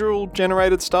procedural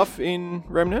generated stuff in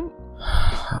Remnant?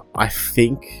 I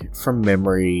think from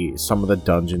memory, some of the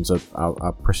dungeons are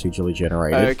procedurally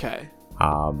generated. Okay.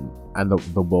 And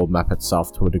the world map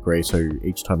itself to a degree. So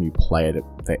each time you play it,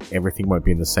 everything won't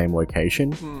be in the same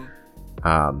location.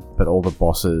 But all the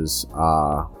bosses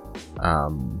are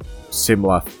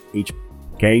similar each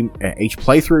game, each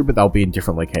playthrough, but they'll be in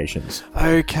different locations.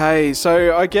 Okay,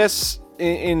 so I guess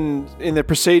in the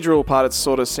procedural part, it's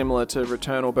sort of similar to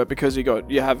Returnal, but because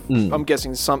you have, I'm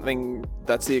guessing something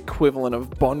that's the equivalent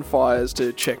of bonfires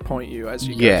to checkpoint you as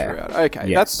you go throughout. Okay,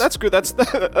 yes. that's good.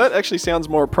 That actually sounds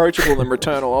more approachable than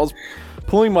Returnal. I was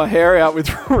pulling my hair out with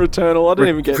Returnal. I didn't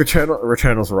even get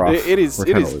Returnal's rough. It is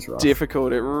rough.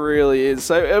 difficult. It really is.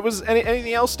 So it was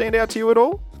anything else stand out to you at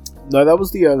all? No, that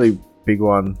was the only big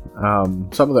one.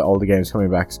 Some of the older games coming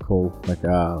back is cool. Like it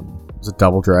was a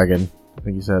Double Dragon, I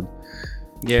think you said.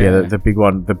 Yeah, the big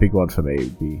one for me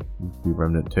would be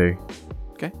Remnant 2.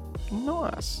 Okay,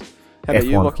 nice. How about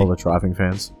you, F1 Lockie? for the driving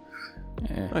fans.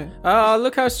 Yeah.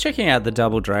 Look, I was checking out the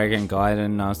Double Dragon guide,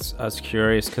 and I was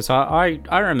curious because I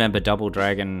remember Double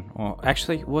Dragon, or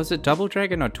actually, was it Double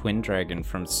Dragon or Twin Dragon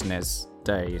from SNES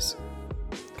days?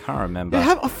 Can't remember.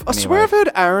 I swear I've heard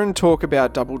Aaron talk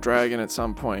about Double Dragon at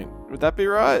some point. Would that be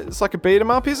right? It's like a beat 'em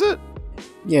up, is it?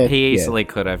 Yeah, he easily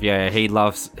could have. Yeah, he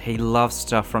loves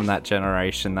stuff from that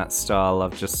generation, that style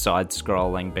of just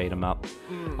side-scrolling beat 'em up.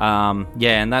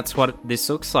 And that's what this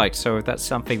looks like. So if that's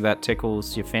something that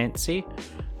tickles your fancy,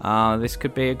 this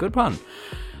could be a good one.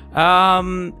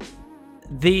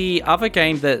 The other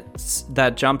game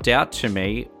that jumped out to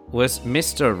me was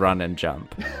Mr. Run and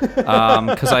Jump,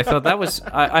 because I thought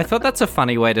I thought that's a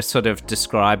funny way to sort of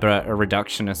describe a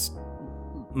reductionist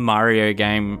Mario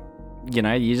game. You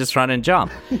know, you just run and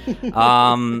jump.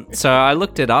 So I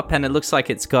looked it up, and it looks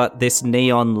like it's got this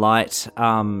neon light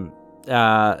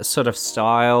sort of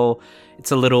style.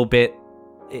 It's a little bit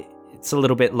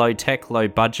low tech, low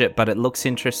budget, but it looks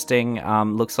interesting.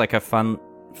 Looks like a fun,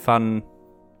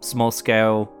 small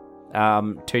scale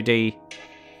 2D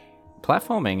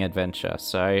platforming adventure.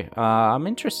 So I'm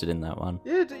interested in that one.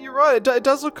 Yeah, you're right. It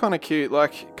does look kind of cute,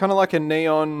 kind of like a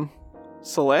neon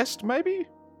Celeste, maybe.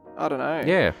 I don't know.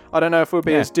 Yeah. I don't know if it would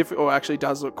be as difficult, or actually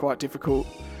does look quite difficult.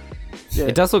 Yeah.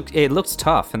 It looks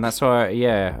tough, and that's why,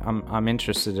 I'm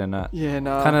interested in it. Yeah,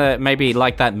 no. Kind of maybe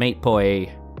like that Meat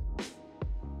Boy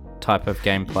type of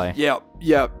gameplay.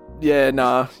 Yep. Yeah,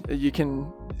 nah. You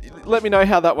can let me know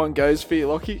how that one goes for you,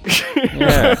 Lockie.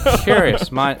 Yeah,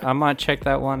 curious. I might check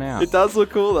that one out. It does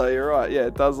look cool though, you're right. Yeah,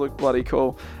 it does look bloody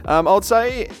cool. I'd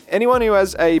say anyone who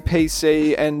has a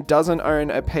PC and doesn't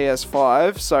own a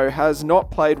PS5, so has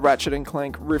not played Ratchet &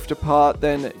 Clank Rift Apart,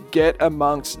 then get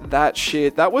amongst that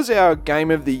shit. That was our Game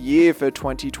of the Year for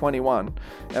 2021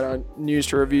 at our News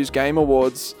to Reviews Game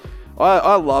Awards.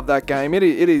 I love that game. It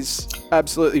is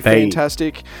absolutely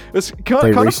fantastic. It's kind of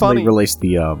funny. They recently released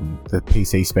the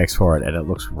PC specs for it, and it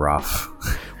looks rough.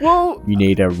 Well, you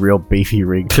need a real beefy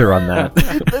rig to run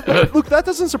that. Look, that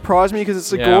doesn't surprise me because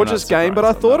it's a gorgeous game, but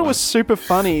I thought it was super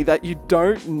funny that you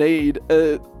don't need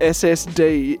a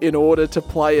SSD in order to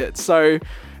play it. So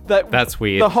that's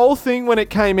weird. The whole thing when it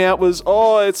came out was,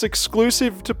 it's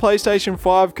exclusive to PlayStation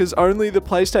 5 because only the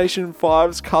PlayStation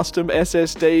 5's custom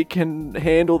SSD can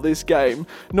handle this game.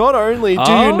 Not only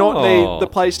do you not need the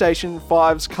PlayStation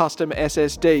 5's custom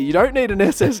SSD, you don't need an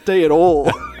SSD at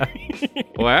all.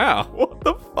 Wow. What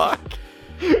the fuck?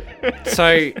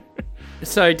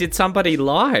 So did somebody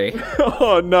lie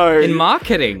Oh no! in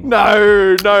marketing?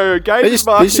 No, games They just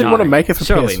marketing. didn't want to make it for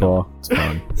Surely PS4. It's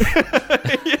fine.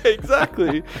 Yeah,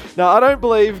 exactly. No, I don't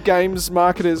believe games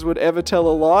marketers would ever tell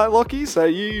a lie, Lockie. So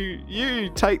you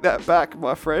take that back,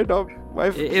 my friend.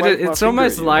 It's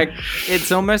almost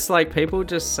like people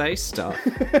just say stuff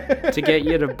to get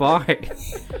you to buy,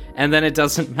 and then it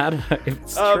doesn't matter if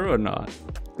it's true or not.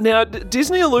 Now,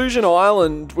 Disney Illusion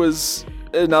Island was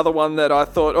another one that I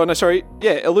thought. Oh no, sorry.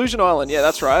 Yeah, Illusion Island. Yeah,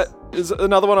 that's right. Is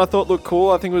another one I thought looked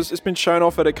cool. I think it's been shown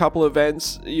off at a couple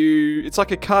events. It's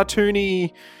like a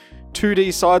cartoony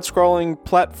 2D side-scrolling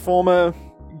platformer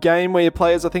game where you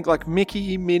play as, I think, like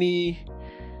Mickey, Minnie,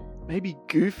 maybe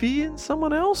Goofy and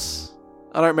someone else.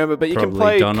 I don't remember, but you can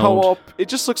play Donald. co-op. It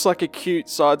just looks like a cute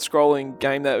side-scrolling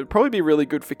game that would probably be really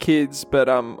good for kids. But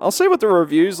I'll see what the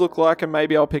reviews look like, and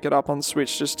maybe I'll pick it up on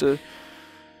Switch just to,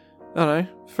 I don't know,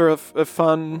 for a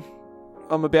fun.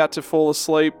 I'm about to fall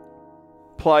asleep,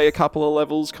 play a couple of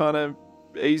levels, kind of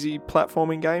easy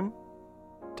platforming game.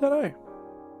 Don't know,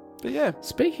 but yeah.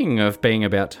 Speaking of being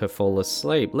about to fall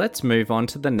asleep, let's move on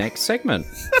to the next segment.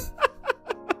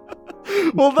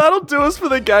 Well, that'll do us for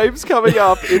the games coming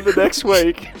up in the next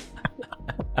week.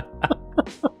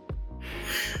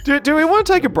 Do we want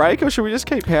to take a break, or should we just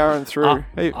keep powering through?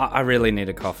 I really need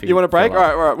a coffee. You want a break? All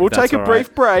right. We'll take a all brief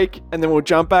right. break, and then we'll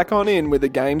jump back on in with the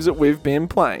games that we've been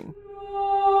playing.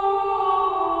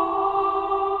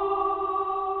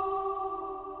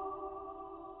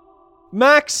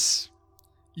 Max,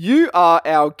 you are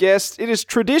our guest. It is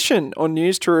tradition on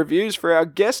News to Reviews for our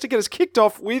guest to get us kicked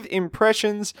off with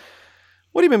impressions.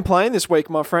 What have you been playing this week,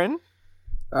 my friend?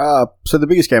 So the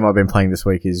biggest game I've been playing this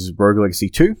week is Rogue Legacy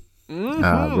 2.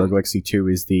 Mm-hmm. Rogue Legacy 2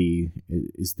 is the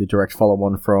direct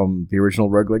follow-on from the original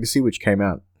Rogue Legacy, which came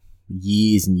out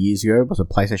years and years ago. It was a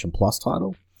PlayStation Plus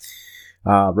title.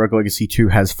 Rogue Legacy 2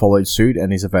 has followed suit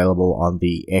and is available on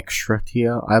the extra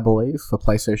tier, I believe, for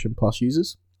PlayStation Plus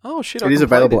users. Oh, shit. It is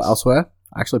available elsewhere.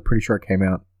 Actually, pretty sure it came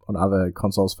out on other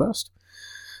consoles first.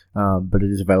 But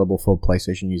it is available for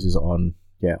PlayStation users on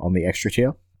the extra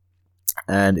tier.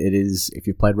 And it is, if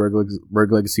you've played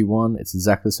Rogue Legacy 1, it's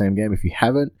exactly the same game. If you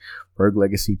haven't, Rogue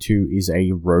Legacy 2 is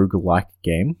a roguelike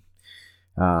game.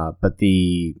 But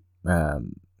the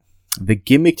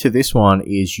gimmick to this one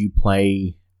is you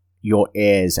play your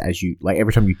heirs as you, like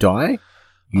every time you die,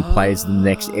 you play as the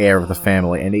next heir of the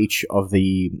family. And each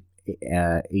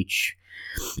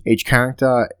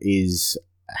character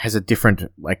has a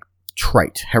different, like,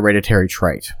 hereditary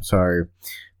trait. So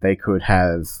they could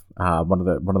have one of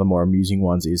the more amusing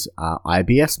ones is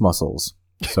IBS muscles.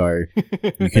 So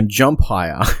you can jump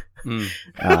higher.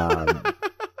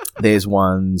 There's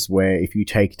ones where if you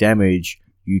take damage,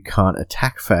 you can't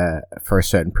attack for a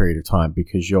certain period of time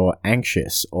because you're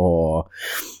anxious, or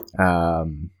you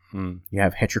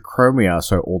have heterochromia,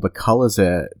 so all the colors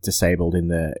are disabled in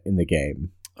the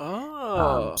game.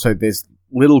 Oh. So there's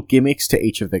little gimmicks to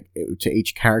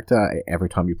each character every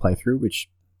time you play through, which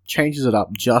changes it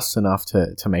up just enough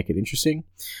to make it interesting.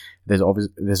 There's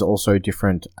also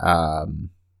different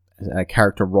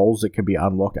character roles that can be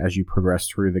unlocked as you progress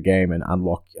through the game and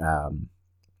unlock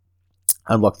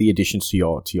the additions to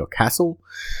your castle.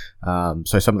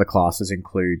 So some of the classes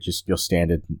include just your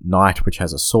standard knight, which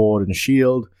has a sword and a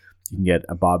shield. You can get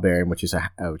a barbarian, which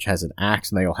has an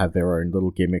axe, and they all have their own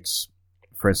little gimmicks.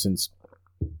 For instance,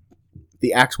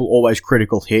 the axe will always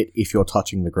critical hit if you're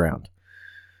touching the ground,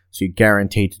 so you're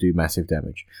guaranteed to do massive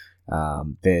damage.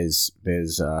 There's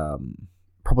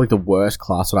probably the worst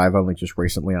class that I've only just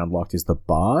recently unlocked is the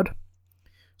Bard.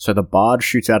 So the Bard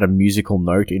shoots out a musical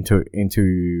note into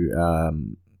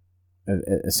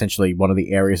essentially one of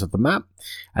the areas of the map,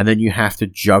 and then you have to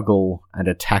juggle and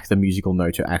attack the musical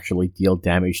note to actually deal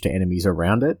damage to enemies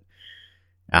around it.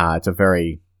 It's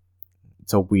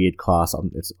a weird class.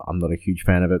 I'm not a huge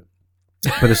fan of it,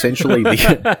 but essentially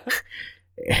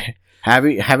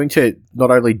having to not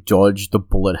only dodge the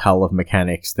bullet hell of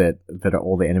mechanics that are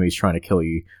all the enemies trying to kill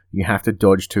you, you have to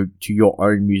dodge to your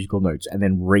own musical notes and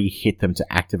then re-hit them to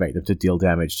activate them to deal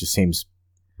damage. Just seems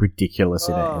ridiculous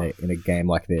in a game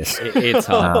like this. It's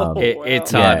hard.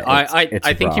 It's hard. I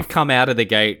think rough. you've come out of the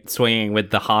gate swinging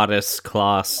with the hardest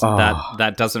class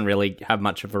that doesn't really have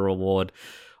much of a reward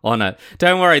on it.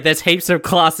 Don't worry, there's heaps of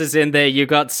classes in there. You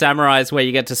got samurais where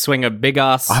you get to swing a big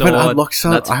ass sword. I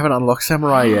haven't unlocked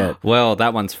samurai yet. Well,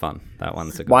 that one's fun. That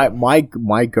one's a good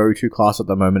my go-to class at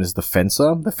the moment is the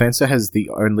fencer. The fencer has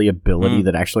the only ability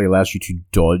that actually allows you to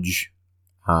dodge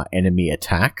enemy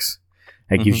attacks.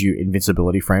 It gives you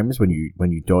invincibility frames when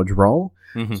you dodge roll.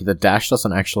 So the dash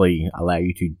doesn't actually allow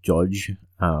you to dodge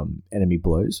enemy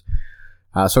blows.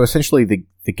 So essentially the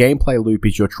gameplay loop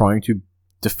is you're trying to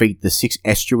defeat the 6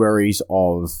 estuaries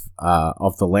of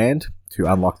the land to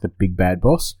unlock the big bad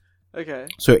boss. Okay.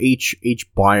 So each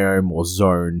biome or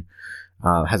zone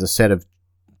has a set of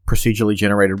procedurally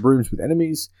generated rooms with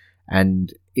enemies,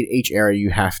 and in each area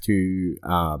you have to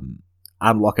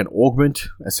unlock an augment,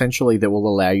 essentially, that will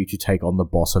allow you to take on the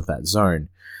boss of that zone.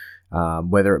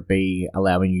 Whether it be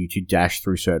allowing you to dash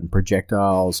through certain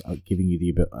projectiles, giving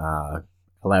you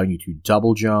allowing you to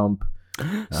double jump.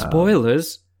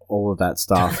 Spoilers. All of that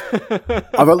stuff.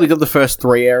 I've only done the first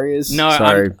 3 areas. No,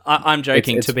 so I'm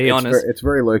joking. To be honest, it's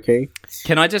very low key.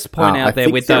 Can I just point out I there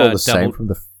think with they're the all the same from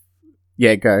the.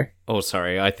 Yeah, go. Oh,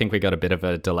 sorry. I think we got a bit of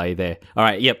a delay there. All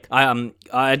right. Yep.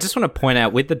 I just want to point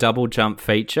out with the double jump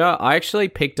feature, I actually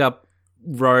picked up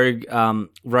Rogue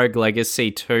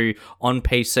Legacy 2 on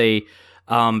PC.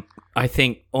 I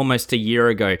think almost a year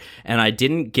ago, and I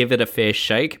didn't give it a fair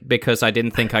shake because I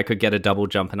didn't think I could get a double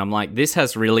jump, and I'm like, this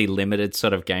has really limited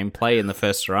sort of gameplay in the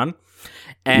first run,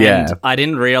 and I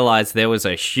didn't realize there was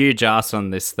a huge ass on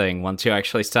this thing once you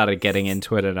actually started getting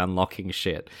into it and unlocking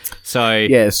shit. So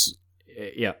yes,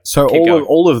 yeah. So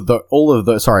all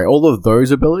of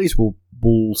those abilities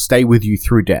will stay with you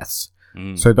through deaths.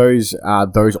 So those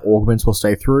augments will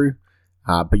stay through,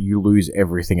 but you lose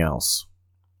everything else,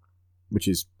 which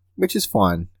is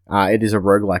fine. It is a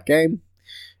roguelike game.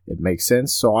 It makes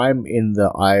sense. So I've beaten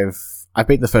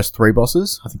the first 3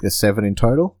 bosses. I think there's 7 in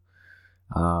total.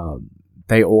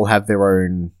 They all have their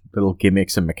own little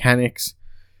gimmicks and mechanics.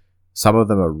 Some of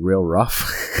them are real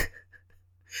rough.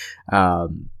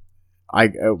 One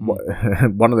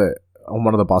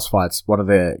of the boss fights, one of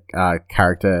the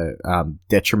character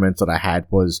detriments that I had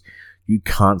was you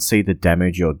can't see the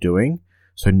damage you're doing.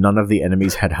 So none of the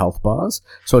enemies had health bars.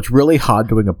 So it's really hard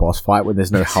doing a boss fight when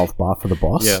there's no health bar for the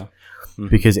boss. Yeah. Mm-hmm.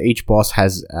 Because each boss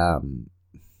has,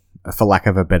 for lack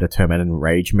of a better term, an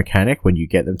enrage mechanic. When you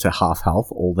get them to half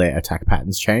health, all their attack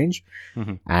patterns change.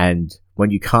 Mm-hmm. And when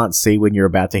you can't see when you're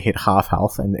about to hit half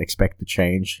health and expect to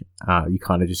change, you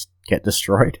kind of just get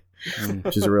destroyed.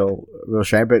 Which is a real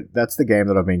shame. But that's the game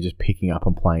that I've been just picking up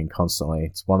and playing constantly.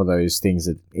 It's one of those things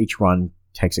that each run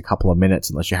takes a couple of minutes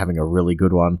unless you're having a really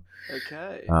good one.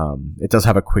 Okay. It does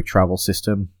have a quick travel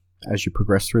system as you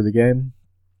progress through the game.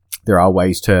 There are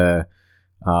ways to,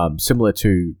 similar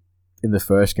to in the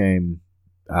first game,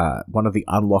 one of the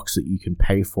unlocks that you can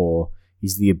pay for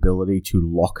is the ability to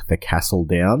lock the castle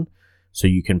down, so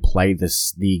you can play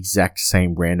the exact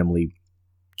same randomly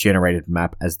generated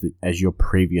map as your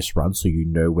previous run, so you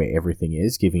know where everything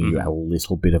is, giving you a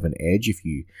little bit of an edge. If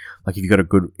you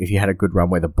had a good run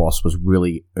where the boss was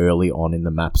really early on in the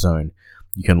map zone,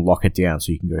 you can lock it down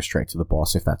so you can go straight to the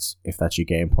boss if that's your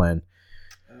game plan.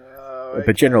 Okay.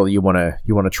 But generally, you want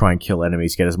to try and kill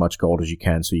enemies, get as much gold as you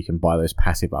can, so you can buy those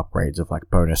passive upgrades of like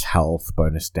bonus health,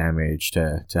 bonus damage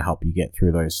to help you get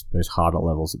through those harder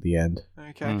levels at the end.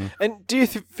 Okay. And do you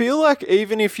feel like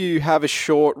even if you have a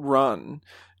short run,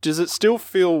 does it still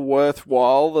feel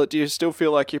worthwhile? Do you still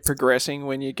feel like you're progressing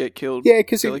when you get killed? Yeah,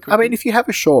 because if you have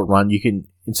a short run, you can,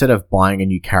 instead of buying a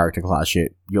new character class,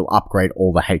 you'll upgrade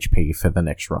all the HP for the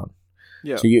next run.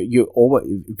 Yeah. So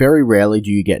very rarely do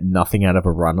you get nothing out of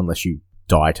a run unless you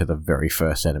die to the very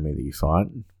first enemy that you fight,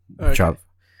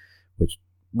 which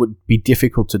would be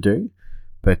difficult to do,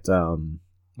 but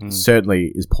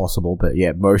certainly is possible. But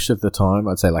yeah, most of the time,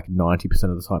 I'd say like 90%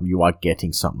 of the time, you are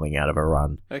getting something out of a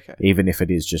run. Okay. Even if it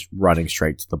is just running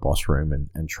straight to the boss room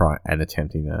and try and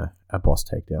attempting a boss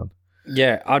takedown.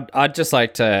 Yeah, I'd just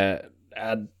like to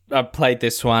add, I played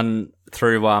this one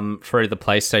through the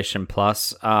PlayStation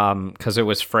Plus because it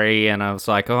was free, and I was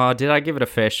like, oh, did I give it a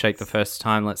fair shake the first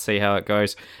time? Let's see how it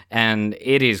goes. And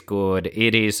it is good.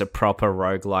 It is a proper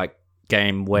roguelike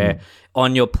game where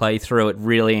on your playthrough it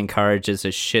really encourages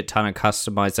a shit ton of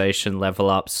customization, level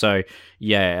up. So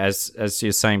yeah, as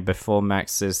you're saying before,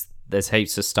 Max, there's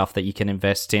heaps of stuff that you can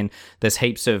invest in. There's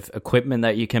heaps of equipment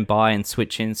that you can buy and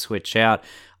switch in, switch out.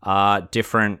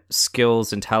 Different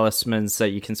skills and talismans that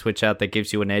you can switch out that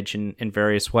gives you an edge in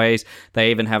various ways. They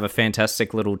even have a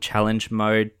fantastic little challenge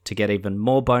mode to get even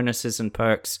more bonuses and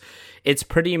perks. It's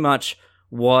pretty much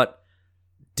what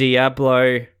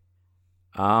Diablo,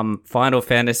 Final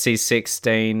Fantasy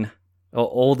 16, or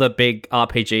all the big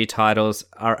RPG titles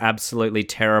are absolutely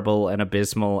terrible and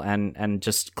abysmal, and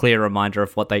just clear reminder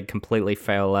of what they completely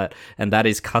fail at, and that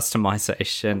is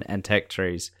customization and tech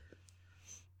trees.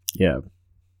 Yeah.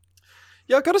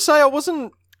 Yeah, I gotta say, I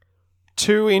wasn't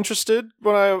too interested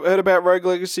when I heard about Rogue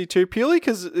Legacy 2, purely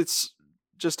because it's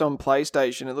just on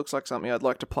PlayStation. It looks like something I'd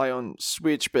like to play on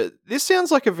Switch, but this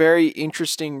sounds like a very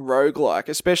interesting roguelike,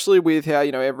 especially with how,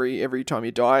 every time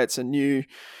you die, it's a new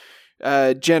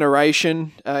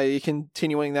generation. You're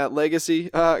continuing that legacy.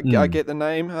 I get the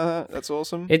name. That's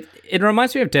awesome. It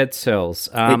reminds me of Dead Cells.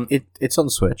 It's on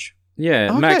Switch.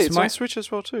 Yeah, Okay, Max. it's on Switch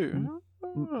as well too.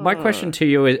 My question to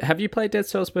you is: have you played Dead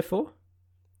Cells before?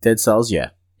 Dead Cells, yeah.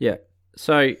 Yeah.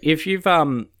 So if you've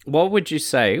what would you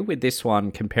say with this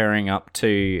one comparing up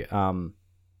to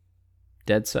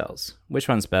Dead Cells? Which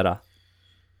one's better?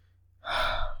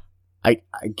 I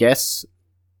guess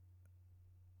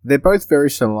they're both very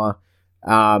similar.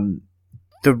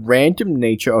 The random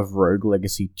nature of Rogue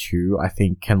Legacy 2, I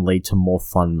think, can lead to more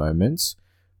fun moments,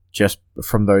 just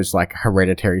from those like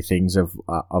hereditary things of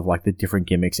like the different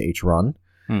gimmicks each run.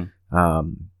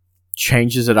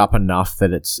 Changes it up enough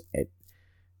that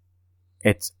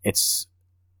it's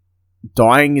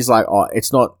dying is like, oh,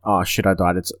 it's not, oh shit, I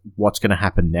died. It's what's going to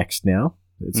happen next now.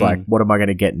 It's like, what am I going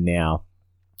to get now?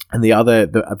 And the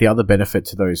other benefit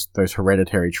to those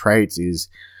hereditary traits is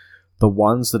the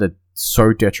ones that are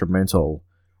so detrimental,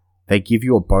 they give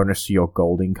you a bonus to your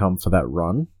gold income for that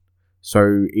run.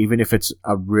 So even if it's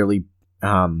a really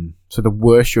so the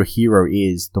worse your hero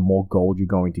is, the more gold you're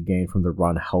going to gain from the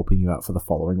run, helping you out for the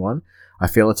following one. I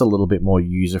feel it's a little bit more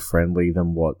user friendly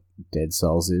than what Dead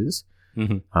Cells is.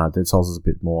 Dead Cells is a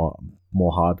bit more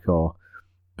hardcore,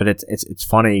 but it's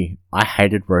funny. I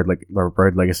hated Road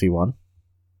Legacy 1.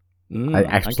 I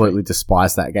absolutely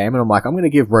despise that game, and I'm like, I'm going to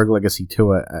give Rogue Legacy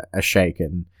 2 a shake,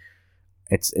 and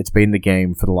it's been the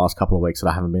game for the last couple of weeks that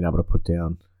I haven't been able to put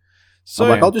down. So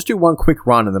I'm like, I'll just do one quick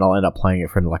run, and then I'll end up playing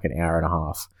it for like an hour and a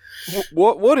half.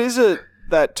 What is it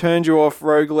that turned you off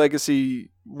Rogue Legacy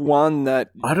 1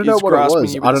 that I don't know what it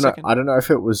was. I don't know if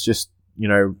it was just,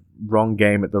 wrong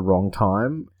game at the wrong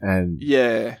time, and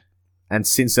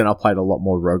since then I've played a lot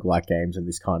more roguelike games, and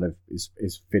this kind of is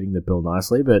fitting the bill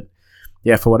nicely, but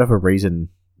yeah, for whatever reason,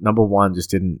 number 1 just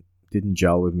didn't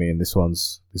gel with me, and this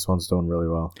one's doing really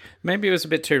well. Maybe it was a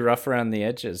bit too rough around the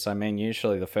edges. I mean,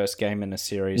 usually the first game in a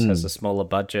series has a smaller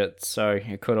budget, so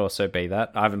it could also be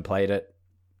that. I haven't played it,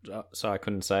 so I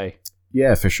couldn't say.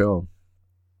 Yeah, for sure.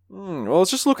 Well, I was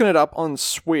just looking it up on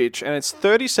Switch, and it's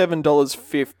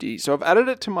 $37.50. So I've added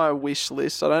it to my wish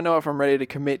list. I don't know if I'm ready to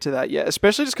commit to that yet,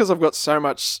 especially just because I've got so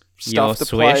much stuff to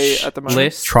play at the moment.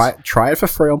 List? Try it for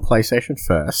free on PlayStation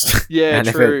first. Yeah,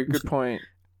 true. Good point.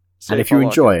 And if you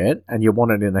enjoy it and you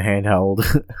want it in a handheld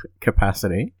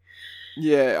capacity,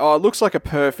 yeah, it looks like a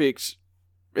perfect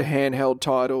handheld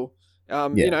title. Who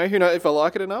knows if I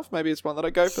like it enough? Maybe it's one that I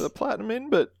go for the platinum in,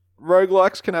 but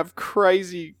roguelikes can have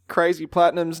crazy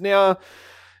platinums. Now,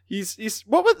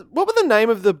 what were the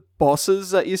name of the bosses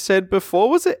that you said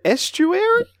before? Was it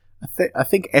Estuary? I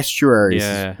think Estuary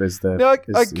is the... Now,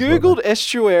 I googled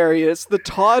Estuary. It's the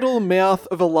tidal mouth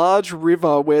of a large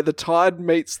river where the tide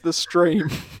meets the stream.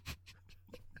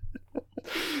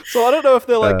 So I don't know if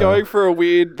they're like going for a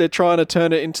weird... They're trying to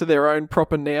turn it into their own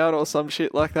proper noun or some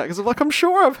shit like that. Because I'm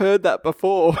sure I've heard that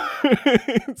before.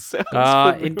 It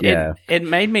sounds it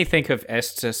made me think of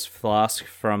Estus Flask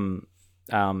from,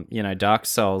 Dark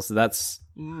Souls.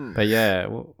 But yeah...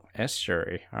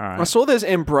 Estuary. All right. I saw there's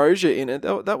ambrosia in it.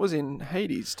 That was in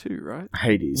Hades too, right?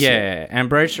 Hades. Yeah,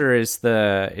 ambrosia is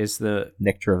the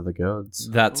nectar of the gods.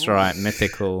 That's right,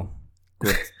 mythical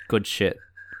good shit.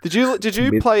 Did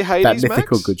you play Hades, that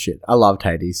mythical Max? good shit. I loved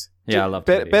Hades. Yeah, I loved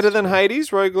Hades. Better than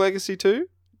Hades, Rogue Legacy 2?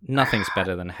 Nothing's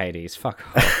better than Hades. Fuck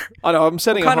off. I know, I'm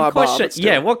setting a high bar.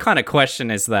 Yeah, what kind of question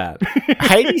is that?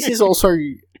 Hades is also,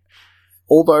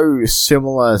 although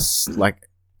similar, like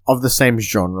of the same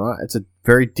genre, it's a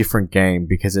very different game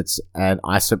because it's a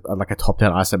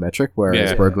top-down isometric,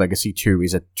 whereas Rogue Legacy 2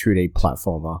 is a 2D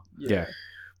platformer. Yeah.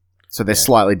 So they're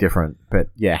slightly different, but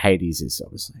yeah, Hades is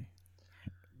obviously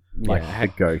a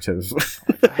go-to.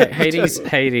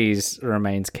 Hades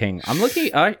remains king. I'm looking.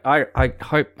 I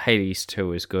hope Hades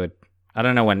 2 is good. I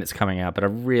don't know when it's coming out, but I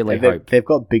really hope they've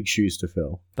got big shoes to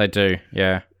fill. They do.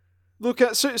 Yeah. Look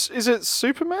at. So is it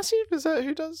Supermassive? Is that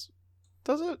who does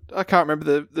it? I can't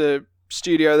remember the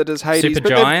studio that does Hades.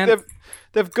 Supergiant?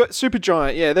 They've got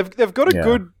Supergiant. Yeah, they've got a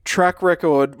good track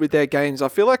record with their games. I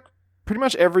feel like pretty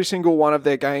much every single one of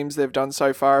their games they've done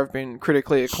so far have been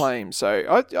critically acclaimed. So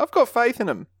I've got faith in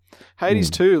them. Hades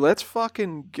 2, let's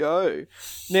fucking go.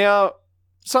 Now,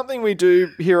 something we do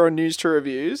here on News to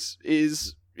Reviews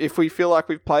is if we feel like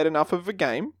we've played enough of a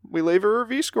game, we leave a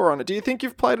review score on it. Do you think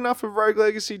you've played enough of Rogue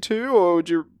Legacy 2, or would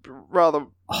you rather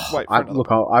wait for another?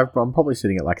 Look, I'm probably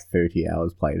sitting at like 30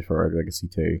 hours played for Rogue Legacy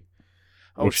 2.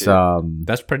 Oh, shit.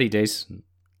 That's pretty decent.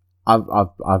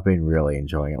 I've been really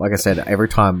enjoying it. Like I said, every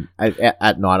time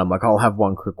at night, I'm like, I'll have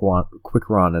one quick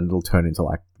run, and it'll turn into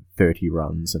like 30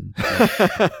 runs, and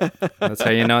that's how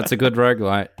you know it's a good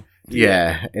roguelite.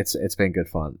 Yeah, it's been good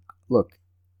fun. Look,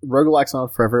 roguelikes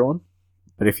aren't for everyone,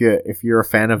 but if you're a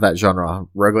fan of that genre,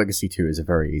 Rogue Legacy 2 is a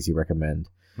very easy recommend.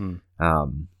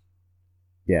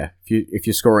 Yeah, if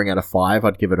you're scoring out of 5,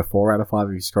 I'd give it a 4 out of 5.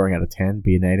 If you're scoring out of 10,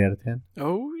 be an 8 out of 10.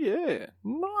 Oh yeah,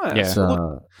 nice.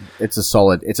 Yeah.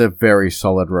 It's a very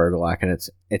solid roguelike, and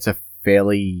it's a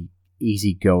fairly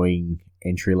easygoing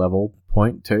entry level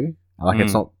point too. Like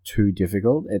it's not too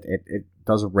difficult. It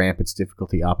does ramp its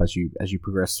difficulty up as you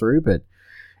progress through, but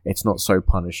it's not so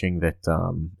punishing that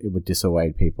it would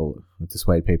dissuade people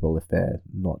if they're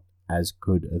not as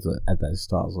good at those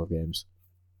styles of games.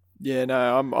 Yeah,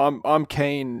 no, I'm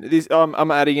keen. I'm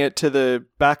adding it to the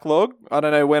backlog. I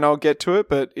don't know when I'll get to it,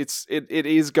 but it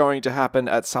is going to happen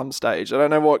at some stage. I don't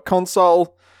know what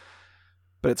console,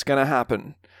 but it's going to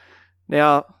happen.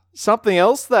 Now, something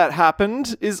else that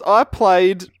happened is I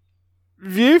played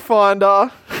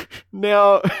Viewfinder.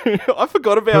 Now, I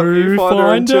forgot about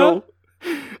Viewfinder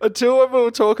until we were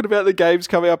talking about the games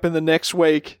coming up in the next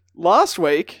week. Last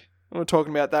week, we were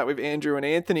talking about that with Andrew and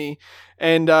Anthony,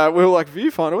 and we were like,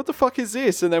 Viewfinder, what the fuck is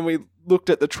this? And then we looked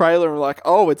at the trailer and were like,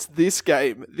 oh, it's this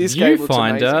game. This game looks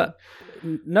amazing.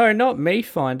 No, not me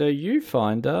finder, you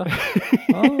finder.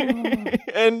 Oh.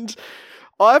 And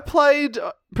I played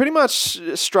pretty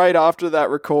much straight after that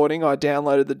recording. I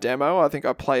downloaded the demo. I think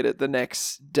I played it the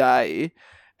next day.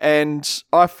 And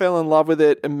I fell in love with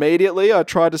it immediately. I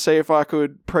tried to see if I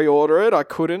could pre-order it. I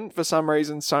couldn't. For some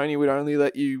reason, Sony would only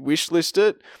let you wishlist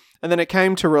it. And then it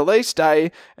came to release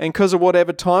day, and because of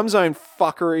whatever time zone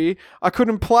fuckery, I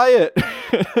couldn't play it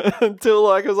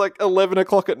until it was like 11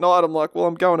 o'clock at night. I'm like, well,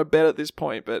 I'm going to bed at this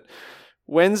point. But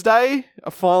Wednesday, I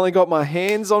finally got my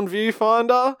hands on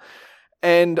Viewfinder,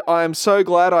 and I'm so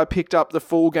glad I picked up the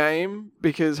full game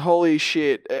because holy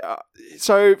shit.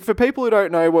 So for people who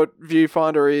don't know what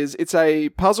Viewfinder is, it's a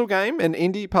puzzle game, an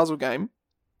indie puzzle game,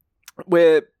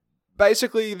 where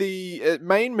basically the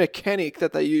main mechanic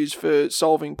that they use for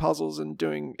solving puzzles and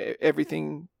doing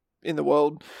everything in the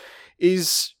world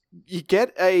is you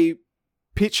get a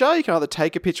picture. You can either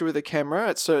take a picture with a camera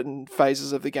at certain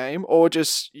phases of the game, or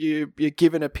just you're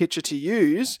given a picture to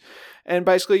use, and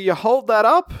basically you hold that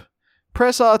up,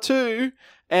 press R2,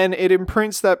 and it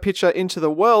imprints that picture into the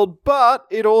world, but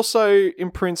it also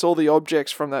imprints all the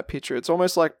objects from that picture. It's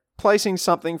almost like placing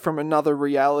something from another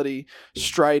reality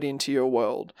straight into your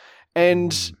world.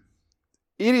 And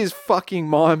it is fucking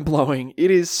mind-blowing. It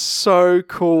is so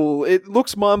cool. It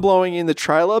looks mind-blowing in the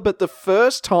trailer, but the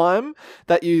first time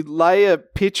that you lay a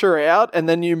picture out and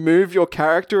then you move your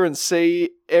character and see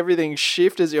everything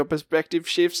shift as your perspective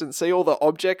shifts and see all the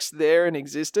objects there in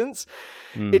existence,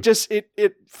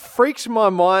 it freaks my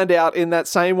mind out in that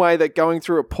same way that going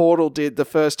through a portal did the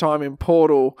first time in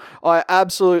Portal. I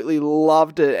absolutely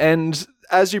loved it. And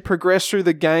as you progress through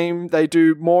the game, they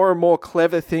do more and more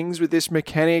clever things with this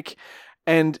mechanic,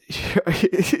 and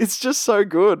it's just so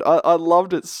good. I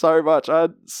loved it so much. I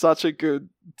had such a good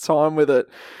time with it.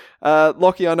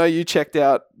 Lockie, I know you checked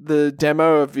out the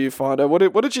demo of Viewfinder.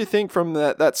 What did you think from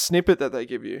that snippet that they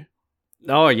give you?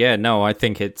 Oh, yeah, no, I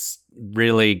think it's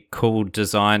really cool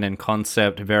design and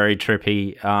concept, very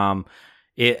trippy.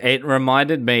 It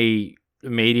reminded me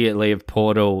immediately of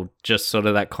Portal, just sort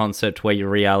of that concept where your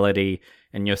reality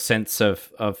and your sense of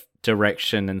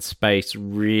direction and space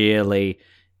really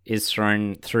is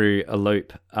thrown through a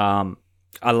loop.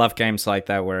 I love games like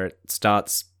that where it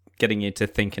starts getting you to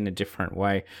think in a different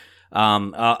way.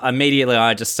 Immediately,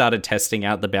 I just started testing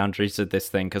out the boundaries of this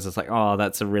thing because it's like, oh,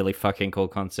 that's a really fucking cool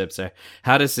concept. So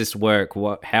how does this work?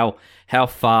 How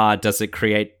far does it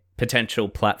create potential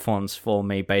platforms for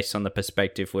me based on the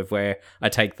perspective with where I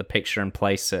take the picture and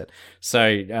place it? So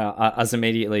I was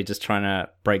immediately just trying to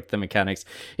break the mechanics.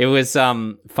 It was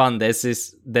fun. There's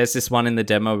this one in the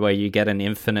demo where you get an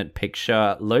infinite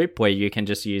picture loop where you can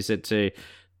just use it to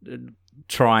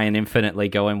try and infinitely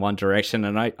go in one direction,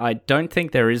 and I don't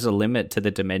think there is a limit to the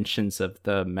dimensions of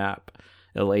the map.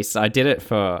 At least I did it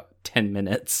for 10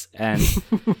 minutes and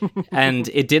and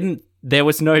there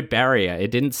was no barrier. It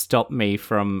didn't stop me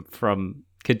from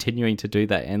continuing to do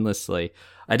that endlessly.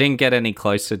 I didn't get any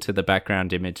closer to the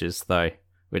background images though,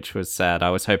 which was sad. I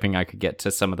was hoping I could get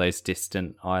to some of those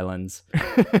distant islands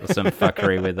or some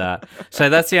fuckery with that. So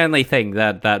that's the only thing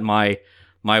that my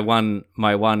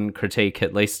one critique,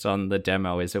 at least on the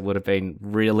demo, is it would have been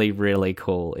really, really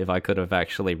cool if I could have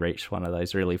actually reached one of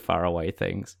those really far away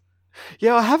things.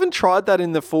 Yeah, I haven't tried that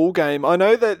in the full game. I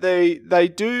know that they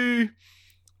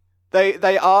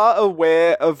are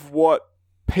aware of what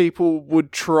people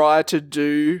would try to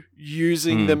do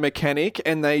using the mechanic,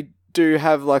 and they do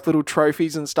have like little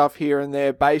trophies and stuff here and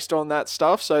there based on that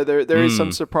stuff. So there is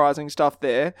some surprising stuff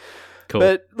there. Cool.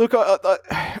 But look,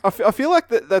 I feel like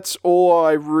that's all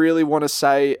I really want to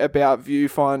say about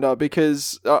Viewfinder,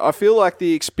 because I feel like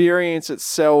the experience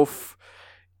itself,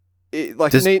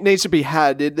 needs to be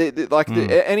had.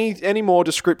 Any more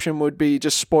description would be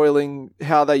just spoiling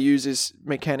how they use this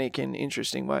mechanic in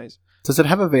interesting ways. Does it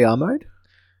have a VR mode?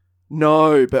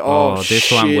 No, but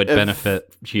this one would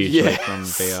benefit hugely from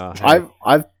VR. Hey?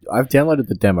 I've downloaded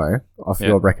the demo of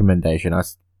your recommendation. I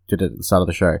did it at the start of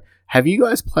the show. Have you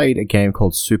guys played a game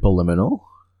called Superliminal?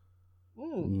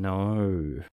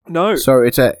 No. So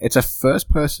it's a first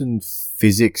person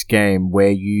physics game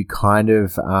where you kind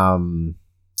of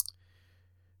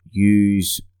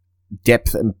use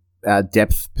depth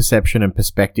perception and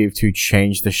perspective to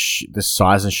change the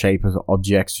size and shape of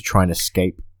objects to try and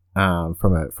escape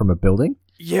from a building.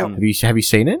 Yeah. Have you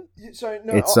seen it? So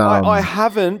no, I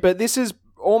haven't, but this is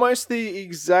almost the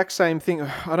exact same thing.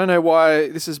 I don't know why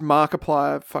this is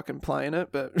Markiplier fucking playing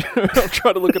it, but I'll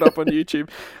try to look it up on YouTube.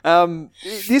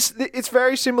 It's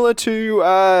very similar to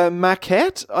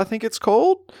Maquette, I think it's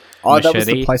called. Oh, Machete. That was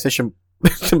the PlayStation.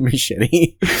 The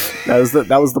Machete.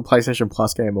 that was the PlayStation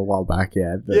Plus game a while back.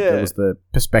 Yeah, that was the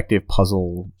perspective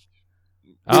puzzle.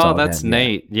 Oh, that's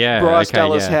neat. Yeah, Bryce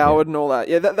Dallas Howard and all that.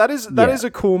 Yeah, that is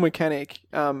a cool mechanic.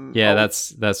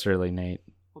 That's really neat.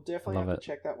 We'll definitely have to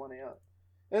check that one out.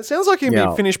 And it sounds like it can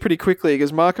be finished pretty quickly,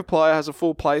 because Markiplier has a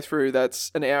full playthrough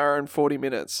that's an hour and 40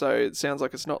 minutes. So it sounds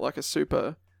like it's not like a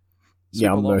super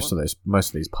most of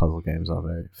these puzzle games are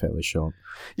fairly short.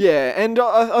 Yeah, and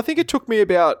I think it took me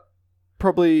about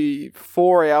probably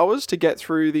 4 hours to get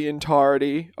through the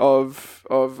entirety of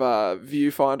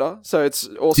Viewfinder. So it's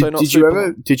also not super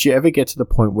long. Did you ever get to the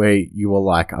point where you were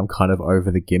like, I'm kind of over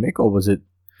the gimmick, or was it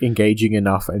engaging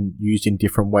enough and used in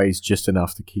different ways, just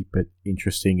enough to keep it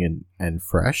interesting and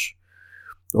fresh?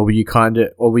 Or were you kind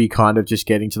of just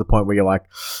getting to the point where you're like,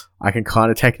 I can kind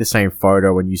of take the same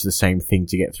photo and use the same thing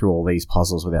to get through all these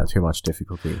puzzles without too much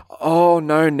difficulty? Oh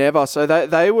no, never. So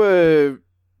they were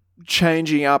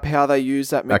changing up how they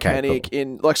use that mechanic.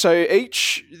 Okay, cool. So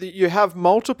you have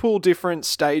multiple different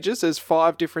stages. There's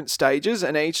 5 different stages,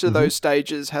 and each of those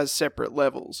stages has separate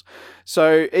levels.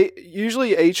 So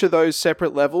usually each of those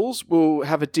separate levels will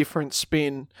have a different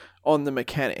spin on the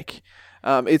mechanic.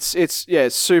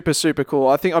 It's super, super cool.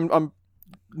 I think I'm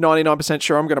 99%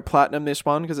 sure I'm going to platinum this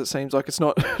one, because it seems like it's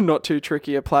not too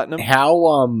tricky a platinum. How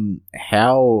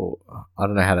I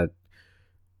don't know how to.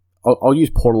 I'll use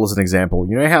Portal as an example.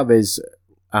 You know how there's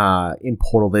in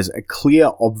Portal there's a clear,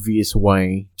 obvious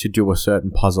way to do a certain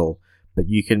puzzle, but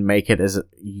you can make it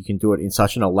you can do it in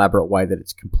such an elaborate way that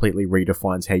it completely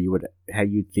redefines how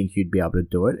you'd think you'd be able to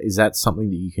do it. Is that something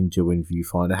that you can do in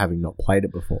Viewfinder, having not played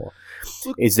it before?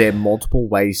 Is there multiple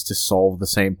ways to solve the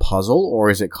same puzzle, or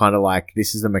is it kind of like,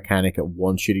 this is the mechanic it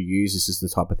wants you to use, this is the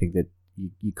type of thing that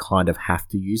you kind of have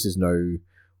to use, there's no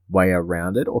way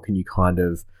around it? Or can you kind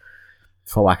of,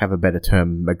 for lack of a better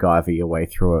term, MacGyver your way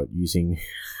through it using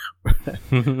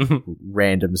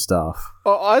random stuff?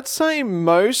 I'd say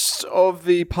most of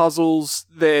the puzzles,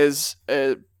 there's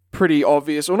a pretty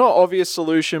obvious, or not obvious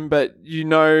solution, but you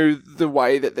know the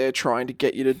way that they're trying to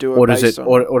get you to do it. Or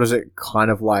does it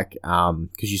kind of like,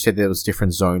 because you said there was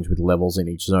different zones with levels in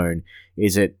each zone,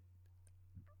 is it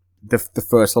the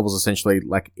first level is essentially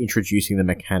like introducing the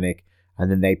mechanic,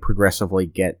 and then they progressively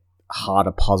get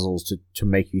harder puzzles to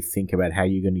make you think about how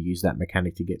you're going to use that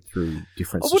mechanic to get through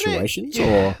different situations?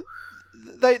 Or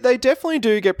they definitely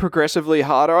do get progressively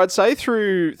harder. I'd say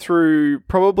through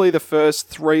probably the first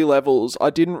 3 levels, I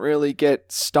didn't really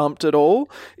get stumped at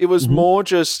all. It was more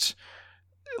just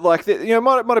like,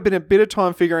 might have been a bit of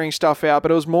time figuring stuff out,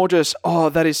 but it was more just,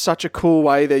 that is such a cool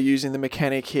way they're using the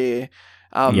mechanic here.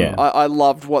 I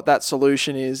loved what that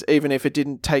solution is, even if it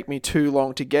didn't take me too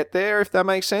long to get there, if that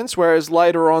makes sense. Whereas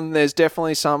later on, there's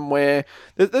definitely some where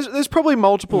there's probably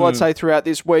multiple, I'd say, throughout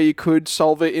this, where you could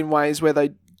solve it in ways where they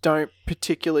don't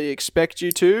particularly expect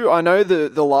you to. I know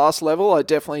the last level, I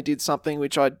definitely did something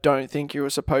which I don't think you were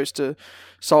supposed to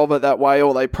solve it that way,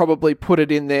 or they probably put it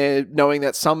in there knowing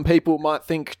that some people might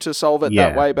think to solve it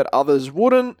that way, but others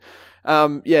wouldn't.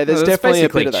 There's definitely a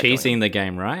bit of that cheating the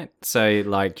game, right? So,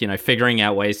 like, figuring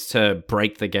out ways to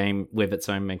break the game with its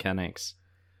own mechanics.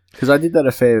 Because I did that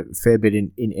a fair bit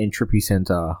in Entropy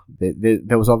Center.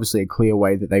 There was obviously a clear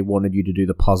way that they wanted you to do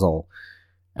the puzzle,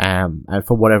 and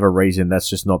for whatever reason, that's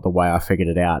just not the way I figured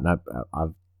it out. And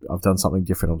I've done something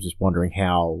different. I'm just wondering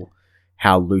how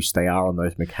how loose they are on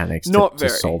those mechanics to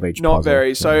solve each not puzzle.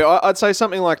 very. So I'd say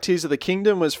something like Tears of the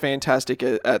Kingdom was fantastic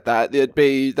at that.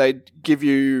 They'd give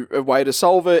you a way to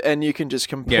solve it, and you can just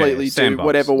completely do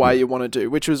whatever way you want to do,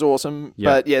 which was awesome.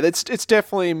 Yeah. But yeah, it's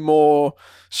definitely more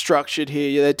structured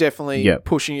here. They're definitely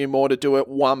pushing you more to do it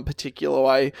one particular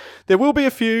way. There will be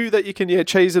a few that you can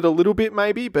cheese it a little bit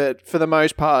maybe, but for the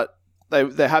most part,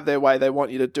 they have their way. They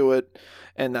want you to do it.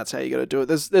 And that's how you got to do it.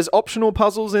 There's optional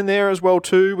puzzles in there as well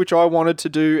too, which I wanted to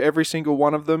do every single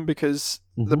one of them because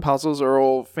the puzzles are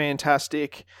all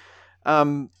fantastic.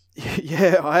 I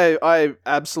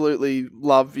absolutely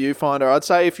love Viewfinder. I'd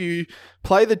say if you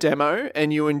play the demo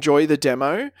and you enjoy the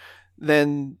demo,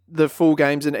 then the full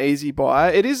game's an easy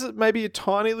buy. It is maybe a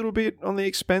tiny little bit on the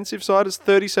expensive side. It's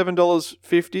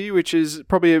 $37.50, which is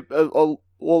probably a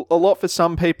lot for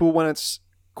some people when it's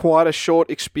quite a short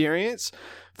experience.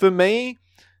 For me,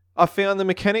 I found the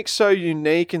mechanics so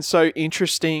unique and so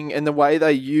interesting, and the way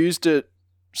they used it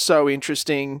so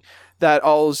interesting that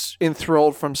I was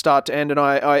enthralled from start to end, and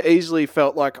I easily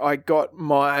felt like I got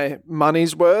my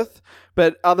money's worth.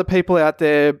 But other people out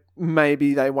there,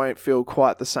 maybe they won't feel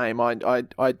quite the same. I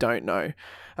don't know.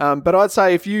 But I'd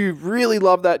say if you really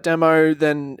love that demo,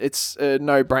 then it's a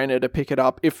no-brainer to pick it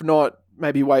up. If not,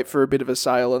 maybe wait for a bit of a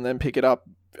sale and then pick it up.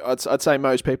 I'd say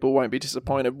most people won't be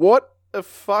disappointed. What a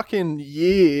fucking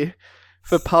year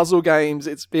for puzzle games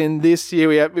it's been this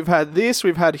year. We've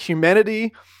had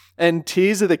Humanity and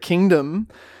Tears of the Kingdom.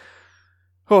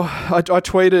 I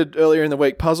tweeted earlier in the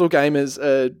week, puzzle gamers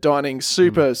are dining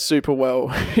super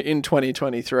well in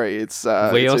 2023.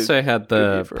 We also had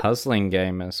the puzzling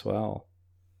game as well.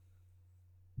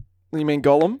 You mean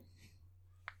Gollum?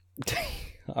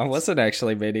 I wasn't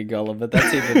actually meaning Gollum, but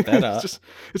that's even better.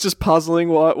 it's just puzzling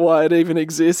why it even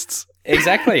exists.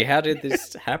 Exactly. How did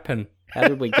this happen? How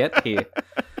did we get here?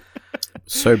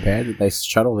 So bad that they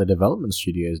shut all the development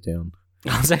studios down.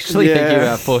 I was actually thinking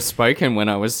about Forspoken when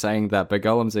I was saying that, but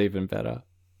Gollum's even better.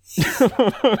 Hey,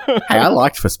 I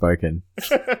liked Forspoken.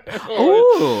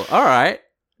 Ooh, all right.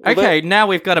 Okay, now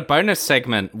we've got a bonus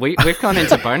segment. We've gone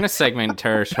into bonus segment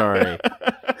territory.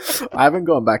 I haven't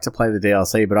gone back to play the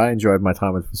DLC, but I enjoyed my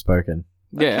time with Forspoken.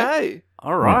 Yeah. Okay.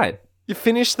 All right. You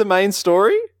finished the main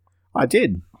story? I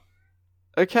did.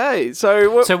 Okay,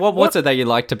 so what was it that you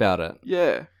liked about it?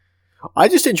 Yeah. I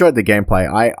just enjoyed the gameplay.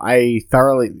 I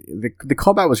thoroughly... The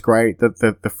combat was great.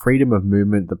 The freedom of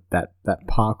movement, that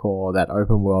parkour, that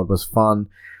open world was fun.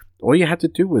 All you had to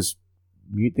do was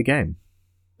mute the game.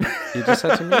 You just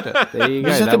had to mute it. There you go.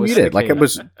 You just had to mute it. Like, it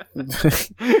was...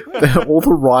 all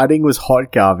the writing was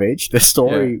hot garbage. The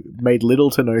story made little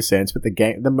to no sense, but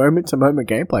the moment-to-moment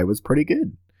gameplay was pretty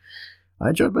good. I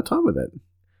enjoyed my time with it.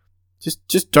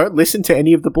 Just don't listen to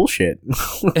any of the bullshit.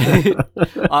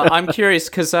 I'm curious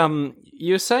because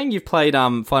you were saying you've played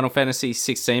Final Fantasy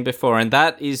 16 before, and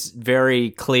that is very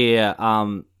clear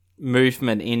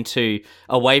movement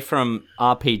away from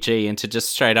RPG into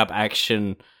just straight up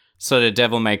action, sort of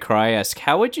Devil May Cry-esque.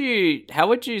 How would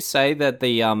you say that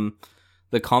the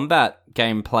combat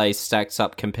gameplay stacks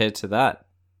up compared to that?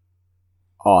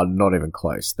 Oh, not even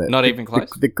close. Not even close?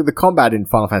 The combat in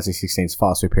Final Fantasy 16 is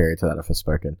far superior to that of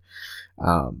Forspoken.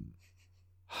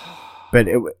 But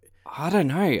I don't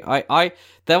know. I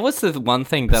that was the one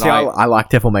thing that I like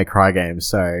Devil May Cry games,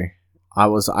 so I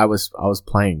was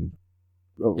playing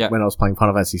when I was playing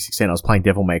Final Fantasy 16. I was playing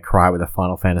Devil May Cry with a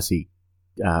Final Fantasy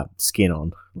skin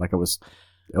on. Like it was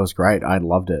great. I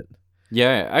loved it.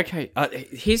 Yeah, okay.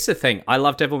 Here's the thing. I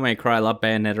love Devil May Cry. I love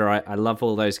Bayonetta. I love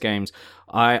all those games.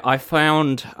 I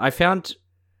found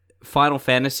Final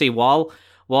Fantasy, while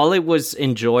it was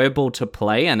enjoyable to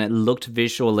play and it looked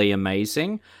visually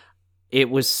amazing, it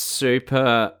was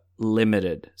super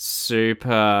limited.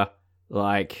 Super,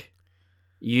 like,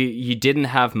 you didn't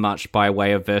have much by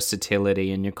way of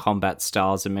versatility in your combat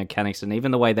styles and mechanics, and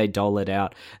even the way they dole it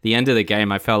out. The end of the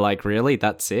game, I felt like, really?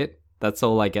 That's it? That's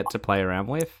all I get to play around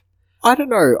with? I don't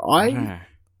know.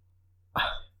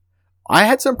 I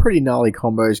had some pretty gnarly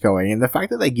combos going, and the fact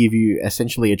that they give you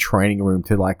essentially a training room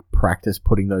to like practice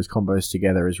putting those combos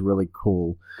together is really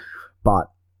cool. But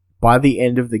by the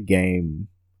end of the game,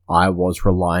 I was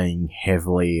relying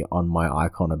heavily on my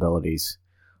icon abilities.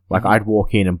 Like I'd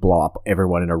walk in and blow up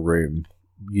everyone in a room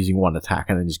using one attack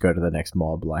and then just go to the next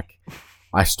mob. Like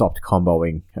I stopped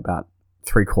comboing about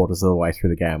 3/4 of the way through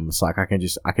the game. It's like I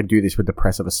can do this with the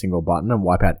press of a single button and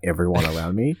wipe out everyone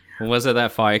around me. Was it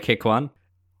that fire kick one?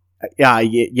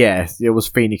 Yeah. It was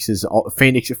Phoenix's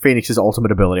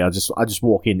ultimate ability. I just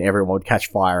walk in, everyone would catch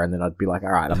fire, and then I'd be like,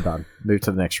 all right, I'm done. Move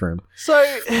to the next room.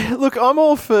 So, look, I'm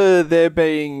all for there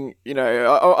being,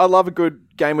 I love a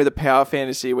good game with a power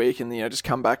fantasy where you can, just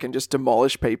come back and just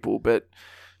demolish people. But,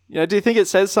 do you think it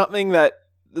says something that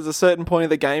there's a certain point of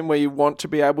the game where you want to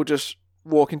be able to just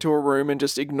walk into a room and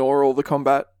just ignore all the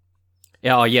combat?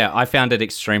 Oh yeah, I found it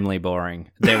extremely boring.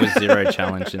 There was zero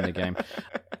challenge in the game.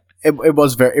 It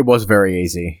was very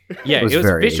easy. Yeah, it was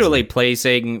very visually easy.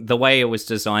 pleasing. The way it was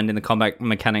designed in the combat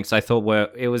mechanics, I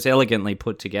thought it was elegantly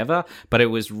put together, but it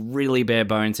was really bare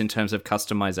bones in terms of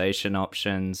customization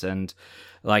options and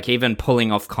like even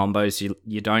pulling off combos.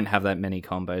 You don't have that many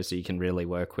combos that you can really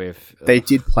work with. They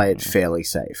did play it fairly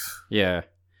safe. Yeah.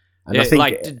 And I think,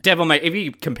 like Devil May, if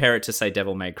you compare it to say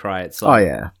Devil May Cry, it's like,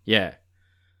 yeah,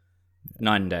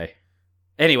 night and day.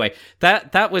 Anyway,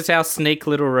 that was our sneak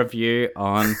little review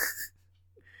on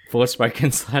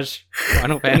Forspoken /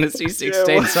 Final Fantasy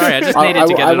 16. Sorry, I just needed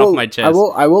to get it off my chest.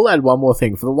 I will add one more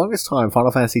thing. For the longest time,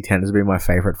 Final Fantasy X has been my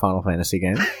favorite Final Fantasy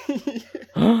game.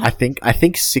 I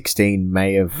think 16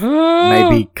 may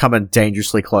be coming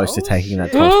dangerously close to taking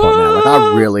that top spot now. Like,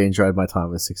 I really enjoyed my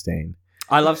time with 16.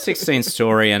 I love 16's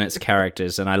story and its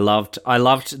characters, and I loved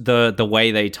the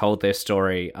way they told their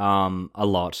story a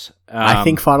lot. I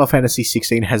think Final Fantasy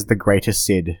 16 has the greatest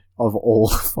Sid of all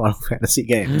Final Fantasy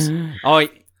games.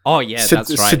 Oh yeah,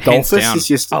 that's right.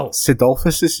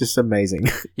 Sidolphus is just amazing.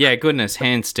 Yeah, goodness,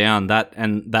 hands down.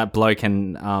 That bloke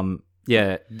and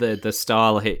the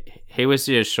style he was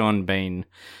just Sean Bean,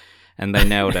 and they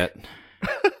nailed it.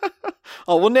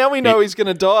 Oh, well, now we know he's going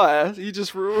to die. You just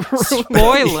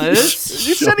spoilers.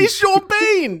 You said he's Sean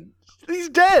Bean. He's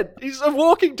dead. He's a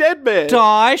walking dead man.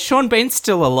 Die. Sean Bean's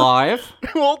still alive.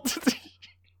 Well,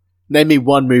 name me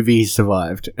one movie he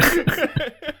survived.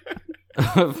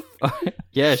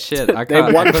 Yeah, shit. I can't.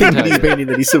 Name one thing that he's been in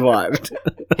that he survived.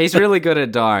 He's really good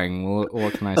at dying.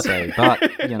 What can I say? But,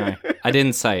 I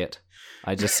didn't say it.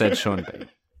 I just said Sean Bean.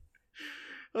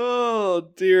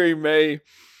 Oh, dearie me.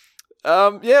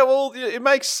 Well, it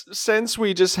makes sense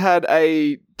we just had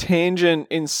a tangent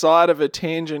inside of a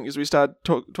tangent because we started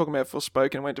talking about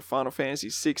Forspoken and went to Final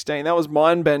Fantasy 16. That was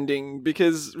mind-bending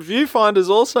because Viewfinder's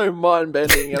also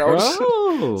mind-bending. And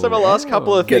so my last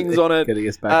couple of things on it. Getting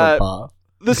us back on par.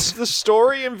 The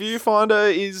story in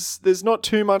Viewfinder is there's not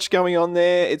too much going on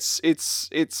there. It's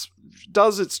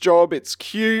does its job. It's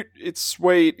cute. It's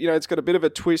sweet. It's got a bit of a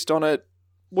twist on it.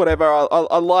 Whatever,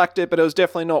 I liked it, but it was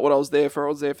definitely not what I was there for. I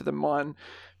was there for the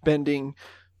mind-bending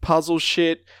puzzle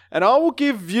shit. And I will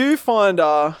give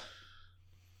Viewfinder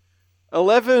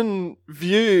 11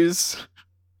 views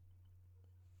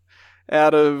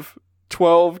out of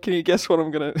 12. Can you guess what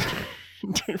I'm going to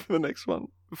do for the next one?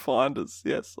 Finders.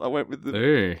 Yes, I went with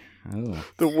the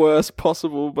worst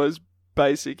possible, most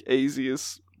basic,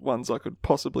 easiest ones I could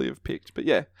possibly have picked. But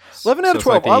yeah, 11 out of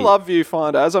 12. I love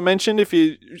Viewfinder. As I mentioned, if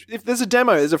there's a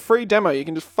demo, there's a free demo, you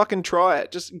can just fucking try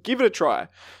it. Just give it a try.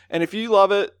 And if you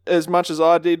love it as much as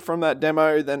I did from that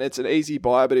demo, then it's an easy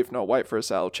buy. But if not, wait for a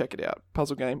sale. Check it out.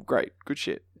 Puzzle game, great. Good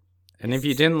shit. And if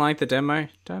you didn't like the demo,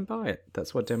 don't buy it.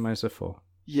 That's what demos are for.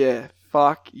 Yeah,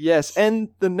 fuck yes. And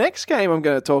the next game I'm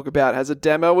going to talk about has a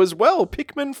demo as well.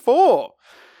 Pikmin 4.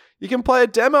 You can play a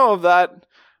demo of that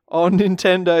on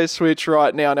Nintendo Switch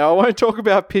right now. Now, I won't talk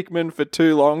about Pikmin for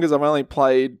too long because I've only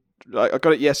played... I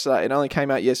got it yesterday. It only came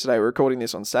out yesterday. We're recording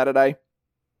this on Saturday.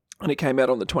 And it came out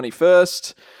on the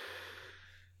 21st.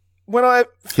 When I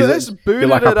first booted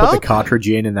it up... I put the cartridge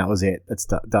in and that was it. That's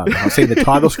done. I've seen the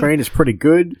title screen. It's pretty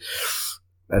good.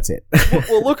 That's it.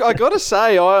 Well, look, I got to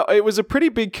say, it was a pretty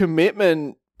big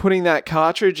commitment putting that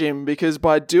cartridge in because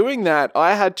by doing that,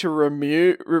 I had to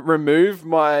remove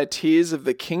my Tears of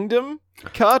the Kingdom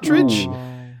cartridge.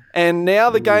 And now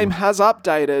the game has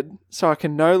updated, so I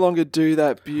can no longer do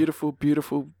that beautiful,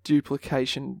 beautiful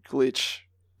duplication glitch.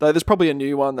 Though there's probably a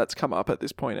new one that's come up at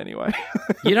this point anyway.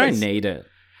 You don't need it.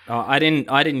 I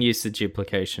didn't use the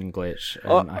duplication glitch,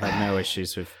 and I had no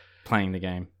issues with playing the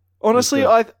game. Honestly,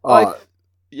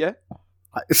 yeah.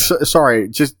 Sorry,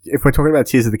 just if we're talking about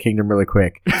Tears of the Kingdom really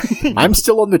quick, I'm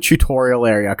still on the tutorial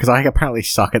area because I apparently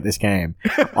suck at this game.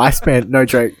 I spent, no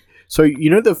joke, so you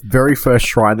know the very first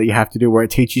shrine that you have to do where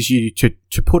it teaches you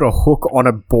to put a hook on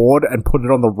a board and put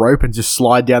it on the rope and just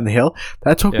slide down the hill?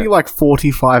 That took me like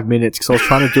 45 minutes because I was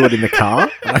trying to do it in the car.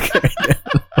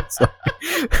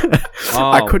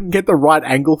 I couldn't get the right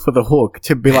angle for the hook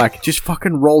to be like, just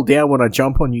fucking roll down when I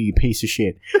jump on you, you piece of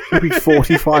shit. It took me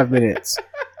 45 minutes.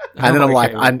 And then I'm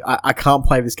like, I can't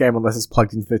play this game unless it's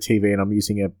plugged into the TV and I'm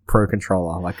using a Pro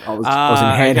controller. Like I was in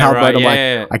handheld mode. I'm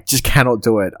like, I just cannot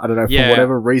do it. I don't know, for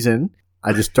whatever reason.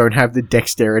 I just don't have the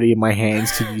dexterity in my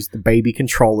hands to use the baby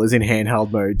controllers in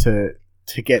handheld mode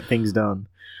to get things done.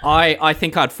 I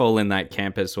think I'd fall in that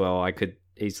camp as well. I could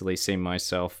easily see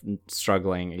myself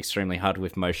struggling extremely hard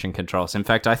with motion controls. In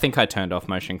fact, I think I turned off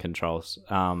motion controls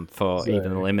for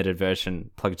even the limited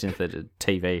version plugged into the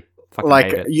TV. Fucking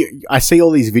hate it. I see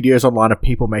all these videos online of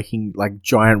people making like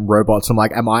giant robots. I'm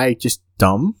like, am I just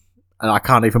dumb? And I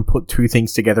can't even put two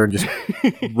things together and just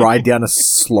ride down a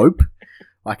slope?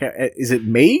 Like, is it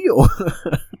me? Or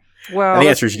well, and the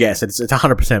answer is yes. It's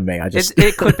 100% me.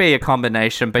 It could be a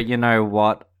combination, but you know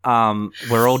what?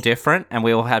 We're all different, and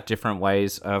we all have different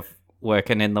ways of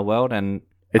working in the world, and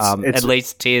at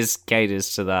least Tears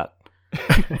caters to that.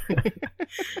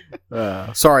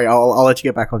 Sorry, I'll let you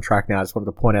get back on track now. I just wanted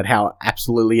to point out how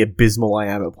absolutely abysmal I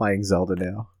am at playing Zelda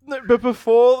now. No, but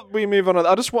before we move on,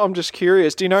 I'm just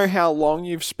curious. Do you know how long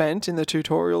you've spent in the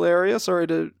tutorial area? Sorry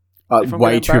to...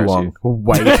 way too long.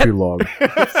 Way too long.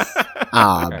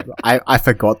 I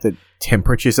forgot that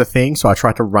temperature's a thing, so I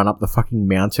tried to run up the fucking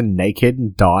mountain naked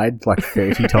and died like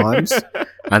 30 times.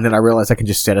 And then I realized I can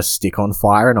just set a stick on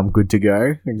fire and I'm good to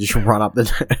go and just run up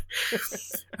the...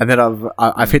 And then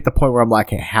I've hit the point where I'm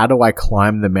like, how do I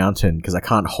climb the mountain? Because I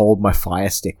can't hold my fire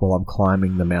stick while I'm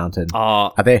climbing the mountain.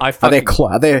 Are there fucking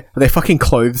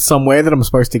clothes somewhere that I'm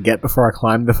supposed to get before I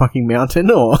climb the fucking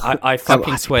mountain? Or I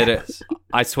fucking swear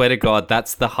to God,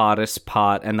 that's the hardest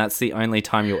part, and that's the only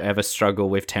time you'll ever struggle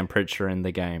with temperature in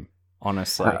the game.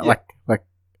 Honestly,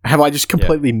 have I just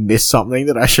completely missed something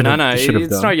that I should have? No, done?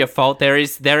 It's not your fault. There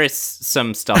is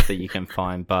some stuff that you can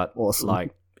find, but awesome.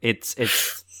 Like it's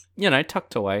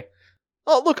tucked away.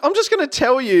 Oh, look, I'm just going to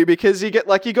tell you because you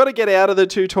got to get out of the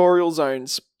tutorial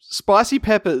zones. Spicy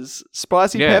peppers,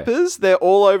 they're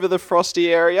all over the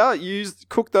frosty area.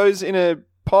 Cook those in a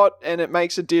pot and it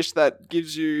makes a dish that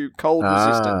gives you cold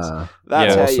resistance.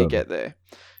 That's how you get there.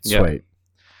 Sweet.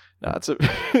 No,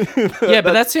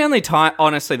 but that's the only time,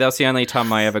 honestly, that's the only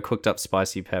time I ever cooked up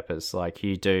spicy peppers. Like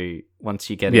you do, once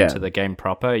you get into the game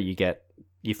proper, you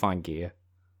find gear.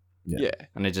 Yeah.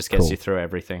 And it just gets you through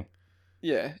everything.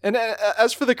 Yeah. And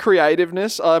as for the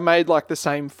creativeness, I made like the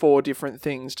same 4 different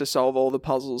things to solve all the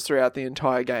puzzles throughout the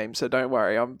entire game. So don't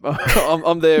worry,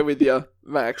 I'm there with you,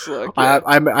 Max. Like, yeah.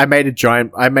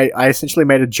 I essentially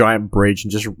made a giant bridge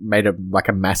and just made a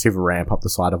massive ramp up the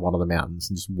side of one of the mountains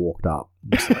and just walked up.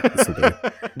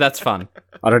 That's fun.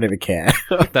 I don't even care.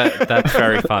 That's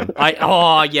very fun.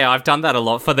 I've done that a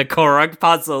lot for the Korok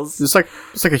puzzles. It's like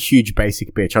a huge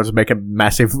basic bitch. I'll just make a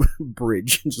massive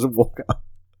bridge and just walk up.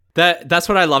 That's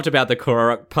what I loved about the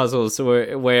Korok puzzles,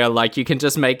 where like you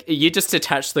just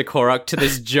attach the Korok to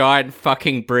this giant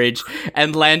fucking bridge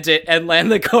and land the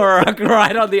Korok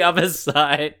right on the other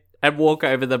side and walk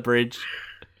over the bridge.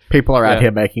 People are out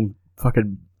here making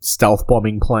fucking stealth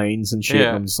bombing planes and shit.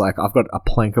 And I'm just like, I've got a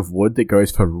plank of wood that goes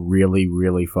for really,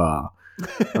 really far.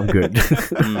 I'm good.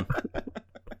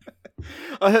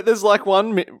 I heard there's like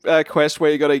one quest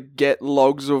where you got to get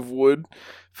logs of wood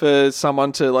for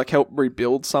someone to like help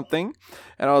rebuild something,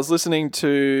 and I was listening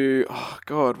to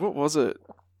what was it?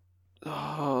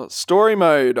 Story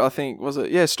Mode, I think, was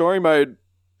it? Yeah, Story Mode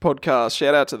podcast.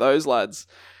 Shout out to those lads.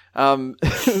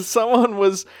 Someone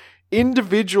was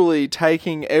individually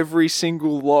taking every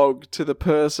single log to the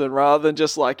person rather than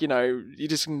just like, you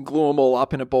just can glue them all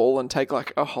up in a ball and take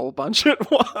like a whole bunch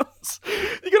at once.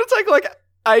 You got to take like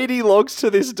 80 logs to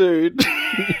this dude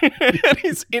and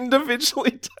he's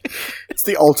individually It's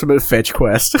the ultimate fetch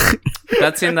quest.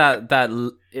 That's in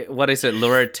that what is it,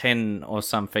 Lura 10 or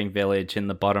something village in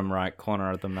the bottom right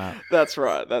corner of the map. That's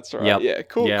right. Yep. Yeah,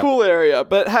 cool area.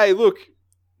 But hey, look,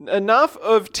 enough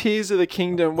of Tears of the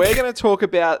Kingdom. We're going to talk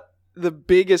about the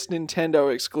biggest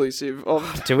Nintendo exclusive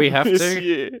of Do we have this to?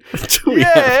 year. This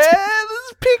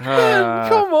Pikmin.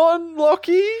 Come on,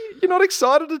 Lockie. You're not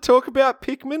excited to talk about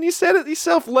Pikmin? You said it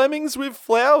yourself, lemmings with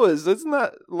flowers. Isn't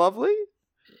that lovely?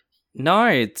 No,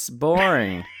 it's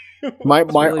boring. My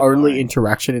really only boring.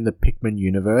 interaction in the Pikmin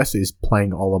universe is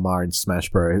playing Olimar in Smash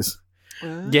Bros.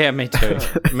 Yeah, me too.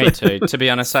 Me too. To be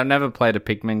honest, I've never played a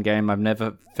Pikmin game. I've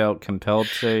never felt compelled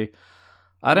to.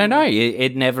 I don't know.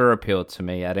 It never appealed to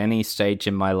me at any stage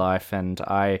in my life, and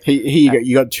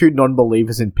you got 2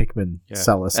 non-believers in Pikmin.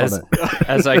 Sell us on it.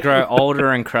 As I grow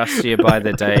older and crustier by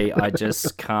the day, I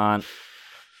just can't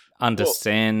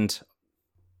understand.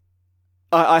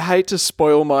 I hate to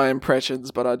spoil my impressions,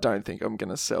 but I don't think I'm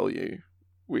going to sell you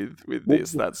with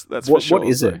this. That's for sure. What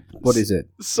is it? What is it?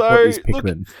 So, what is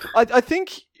Pikmin? Look, I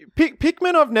think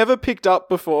Pikmin I've never picked up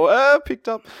before.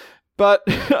 But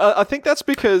I think that's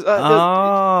because...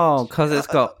 because it's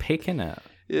got pick in it.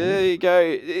 There you go.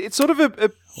 It sort of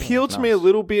appealed to me a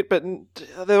little bit, but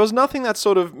there was nothing that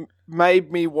sort of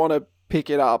made me want to pick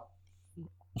it up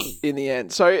in the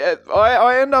end. So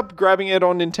I end up grabbing it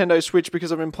on Nintendo Switch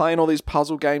because I've been playing all these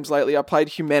puzzle games lately. I played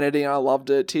Humanity and I loved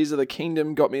it. Tears of the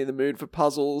Kingdom got me in the mood for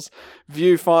puzzles.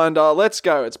 Viewfinder, let's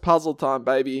go. It's puzzle time,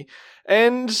 baby.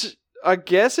 And I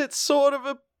guess it's sort of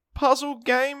a puzzle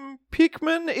game,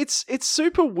 Pikmin. It's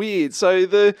super weird. So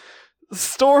the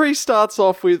story starts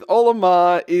off with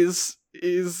Olimar is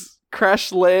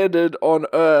crash landed on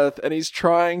Earth and he's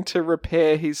trying to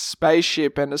repair his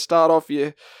spaceship. And to start off,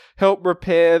 you help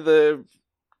repair the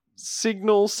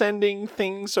signal sending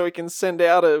thing so he can send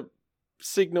out a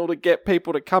signal to get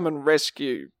people to come and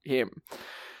rescue him.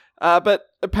 But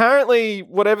apparently,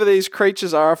 whatever these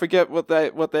creatures are, I forget what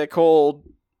they're called.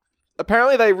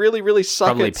 Apparently, they really, really suck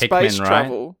Probably at Pikmin, space right?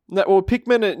 travel. No, well,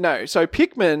 Pikmin, no. So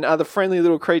Pikmin are the friendly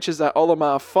little creatures that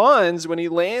Olimar finds when he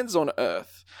lands on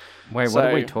Earth. Wait, what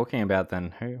are we talking about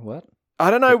then? Who? What? I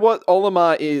don't know what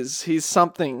Olimar is. He's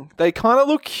something. They kind of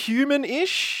look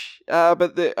human-ish.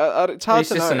 But it's hard to know. He's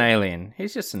just an alien.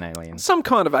 He's just an alien. Some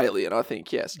kind of alien, I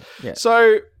think, yes. Yeah.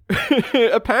 So,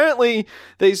 apparently,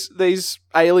 these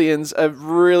aliens are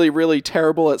really, really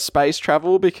terrible at space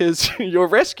travel because your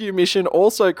rescue mission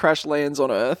also crash lands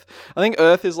on Earth. I think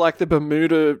Earth is like the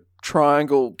Bermuda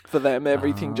Triangle for them.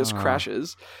 Everything just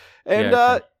crashes.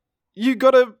 And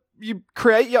you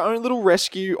create your own little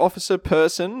rescue officer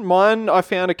person. Mine, I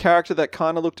found a character that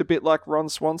kind of looked a bit like Ron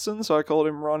Swanson, so I called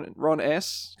him Ron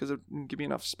S, because it didn't give me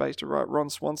enough space to write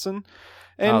Ron Swanson.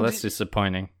 And that's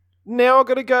disappointing. Now I've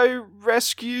got to go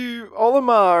rescue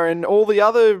Olimar and all the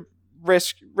other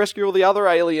rescue all the other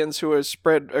aliens who are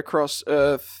spread across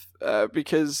Earth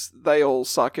because they all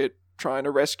suck at trying to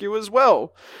rescue as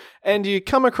well. And you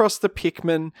come across the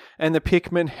Pikmin, and the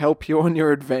Pikmin help you on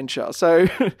your adventure. So,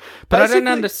 but I don't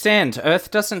understand. Earth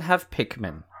doesn't have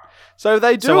Pikmin. So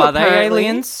they do. So are apparently. they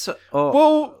aliens? Or...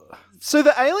 Well, so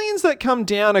the aliens that come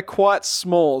down are quite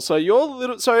small. So you're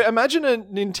little. So imagine a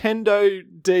Nintendo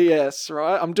DS,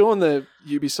 right? I'm doing the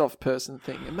Ubisoft person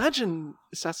thing. Imagine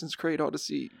Assassin's Creed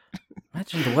Odyssey.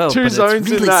 Imagine the world, Two but zones it's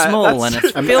really in that. small and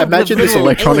it's filled imagine with this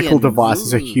electronic aliens. device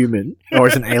is a human or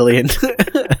is an alien.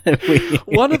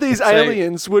 One of these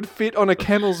aliens would fit on a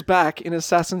camel's back in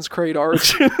Assassin's Creed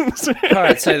Origins.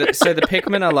 Alright, so the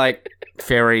Pikmin are like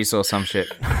fairies or some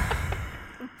shit.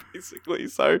 Basically,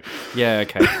 so... Yeah,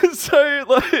 okay. So,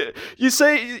 like, you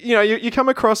see, you come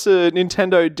across a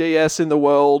Nintendo DS in the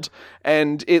world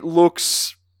and it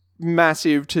looks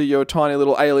massive to your tiny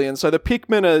little alien. So the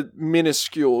Pikmin are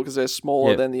minuscule because they're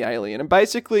smaller than the alien. And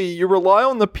basically, you rely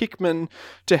on the Pikmin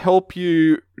to help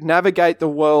you navigate the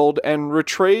world and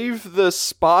retrieve the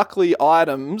sparkly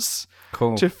items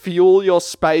to fuel your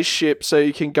spaceship so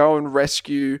you can go and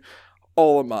rescue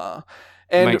Olimar.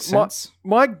 And Makes sense.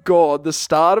 My God, the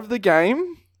start of the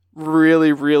game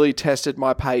really, really tested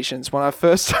my patience. When I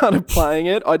first started playing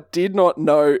it, I did not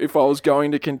know if I was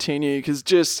going to continue because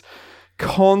just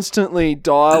constantly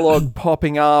dialogue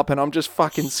popping up and I'm just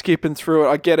fucking skipping through it.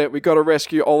 I get it. We got to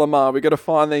rescue Olimar. We got to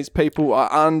find these people. I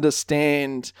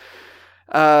understand.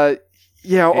 I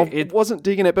wasn't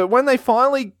digging it. But when they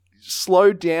finally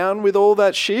slowed down with all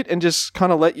that shit and just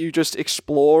kind of let you just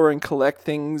explore and collect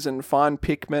things and find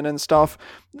Pikmin and stuff,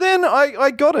 then I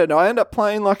got it. I ended up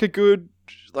playing like a good,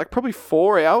 probably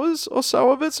 4 hours or so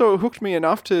of it. So it hooked me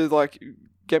enough to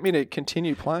get me to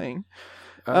continue playing.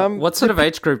 What sort of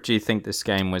age group do you think this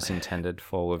game was intended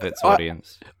for with its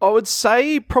audience? I would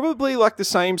say probably the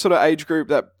same sort of age group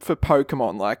that for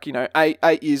Pokemon,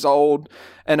 8 years old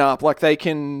and up. They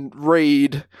can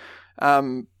read,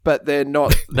 but they're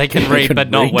not... They can read, but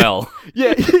not well.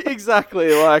 Yeah, exactly.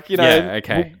 Yeah,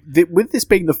 okay. With this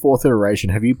being the 4th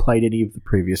iteration, have you played any of the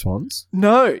previous ones?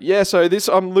 No, yeah, so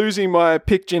I'm losing my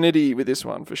Pikginity with this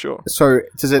one for sure. So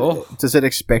does it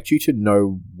expect you to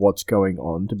know what's going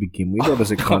on to begin with, or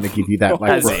does it kind of give you that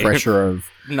refresher of...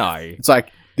 No. It's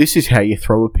like, this is how you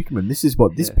throw a Pikmin, this is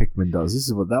what this Pikmin does, this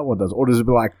is what that one does, or does it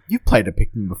be like, you've played a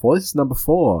Pikmin before, this is number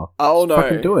 4. Oh, no.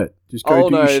 Fucking do it. Just go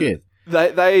do your shit.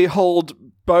 They hold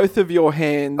both of your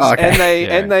hands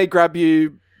and they grab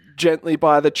you gently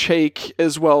by the cheek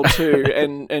as well too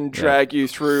and drag you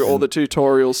through all the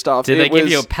tutorial stuff. Did they give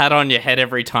you a pat on your head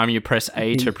every time you press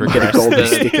A to progress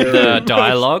the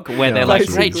dialogue where they're like,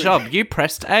 great job, you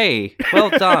pressed A, well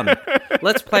done,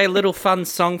 let's play a little fun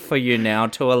song for you now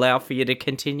to allow for you to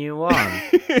continue on.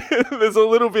 There's a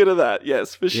little bit of that,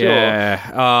 yes, for sure.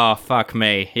 Yeah. Oh, fuck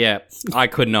me. Yeah. I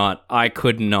could not.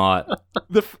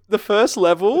 The first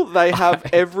level, they have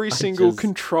every single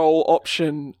control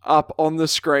option up on the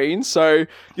screen screen. So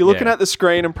you're looking at the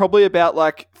screen, and probably about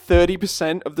like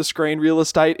 30% of the screen real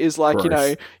estate is like,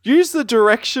 Gross. use the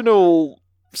directional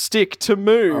stick to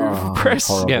move. Press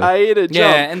horrible. A to jump.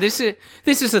 Yeah, and this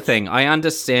is the thing. I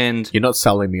understand. You're not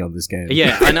selling me on this game.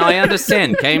 Yeah, and I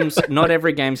understand. Games, not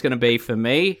every game's going to be for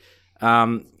me.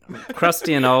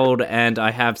 Crusty and old, and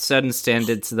I have certain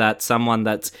standards that someone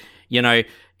that's,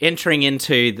 entering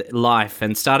into life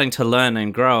and starting to learn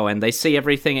and grow, and they see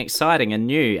everything exciting and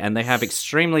new, and they have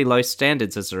extremely low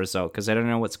standards as a result because they don't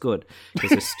know what's good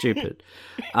because they're stupid,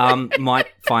 might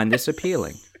find this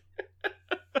appealing.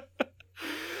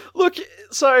 Look,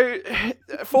 so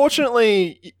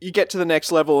fortunately, you get to the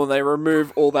next level and they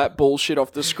remove all that bullshit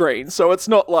off the screen. So it's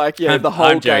not like, the whole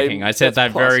I'm game. joking. I said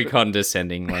that plus very it.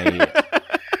 condescendingly.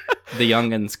 The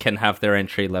young'uns can have their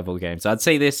entry-level games. I'd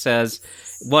see this as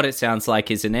what it sounds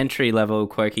like is an entry-level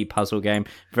quirky puzzle game,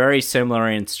 very similar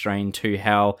in strain to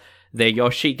how their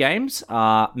Yoshi games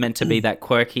are meant to be that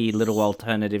quirky little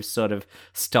alternative sort of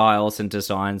styles and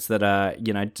designs that are,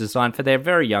 designed for their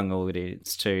very young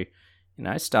audience to,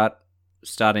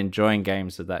 start enjoying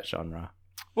games of that genre.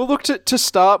 Well, look, to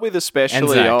start with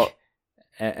especially...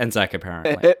 And Zach,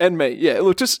 apparently. And me, yeah.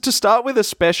 Look, just to start with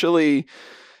especially...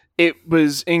 It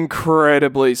was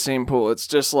incredibly simple. It's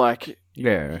just like...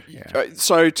 Yeah.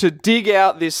 So to dig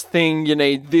out this thing, you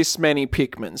need this many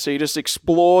Pikmin. So you just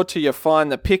explore till you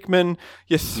find the Pikmin,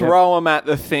 you throw them at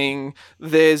the thing,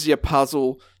 there's your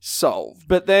puzzle solved.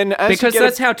 But then because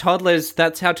that's how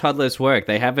toddlers work.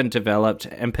 They haven't developed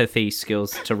empathy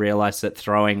skills to realize that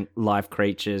throwing live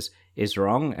creatures is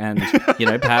wrong, and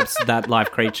perhaps that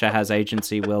live creature has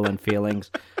agency, will, and feelings.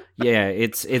 Yeah,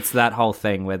 it's that whole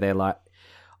thing where they're like...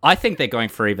 I think they're going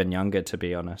for even younger, to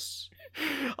be honest.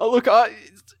 Oh, look,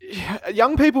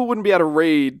 young people wouldn't be able to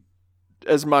read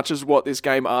as much as what this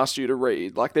game asked you to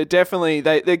read. Like, they're definitely...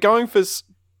 They're going for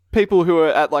people who are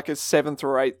at, like, a 7th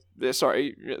or 8th...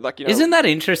 Sorry, like, Isn't that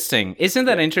interesting? Isn't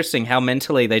that interesting how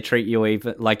mentally they treat you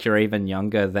even like you're even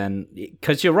younger than...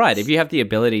 Because you're right. If you have the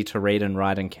ability to read and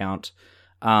write and count,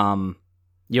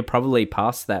 you're probably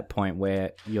past that point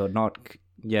where you're not...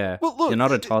 Yeah, well, look, you're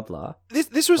not a toddler.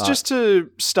 This was just to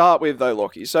start with, though,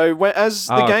 Lockie. So as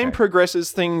the game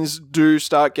progresses, things do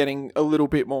start getting a little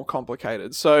bit more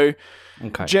complicated. So,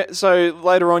 so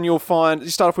later on, you start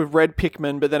off with red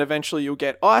Pikmin, but then eventually you'll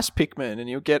get ice Pikmin, and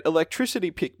you'll get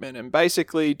electricity Pikmin, and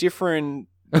basically different...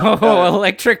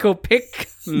 electrical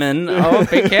Pikmin. Oh,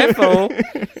 be careful.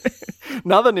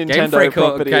 Another Nintendo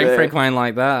property Game Freak won't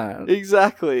like that.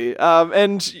 Exactly.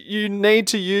 And you need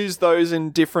to use those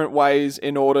in different ways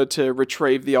in order to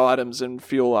retrieve the items and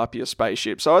fuel up your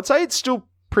spaceship. So I'd say it's still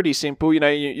pretty simple.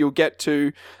 You'll get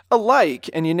to a lake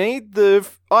and you need the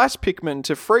ice Pikmin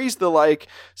to freeze the lake,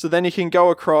 so then you can go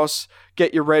across,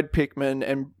 get your red Pikmin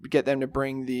and get them to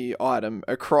bring the item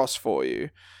across for you.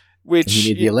 Which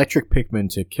you need the electric Pikmin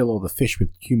to kill all the fish with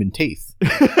human teeth.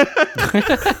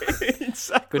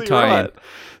 Exactly. Good tie-in.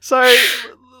 Right.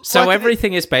 So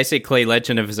everything is basically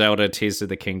Legend of Zelda: Tears of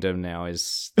the Kingdom now.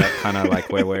 Is that kind of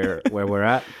like where we're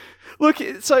at? Look,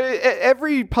 so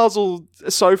every puzzle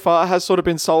so far has sort of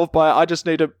been solved by I just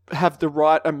need to have the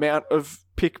right amount of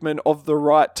Pikmin of the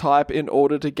right type in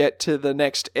order to get to the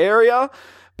next area.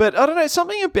 But I don't know,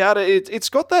 something about it, it's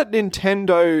got that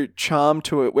Nintendo charm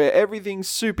to it where everything's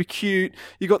super cute.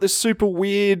 You got this super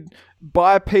weird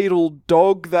bipedal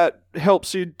dog that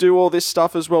helps you do all this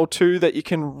stuff as well too, that you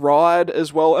can ride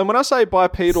as well. And when I say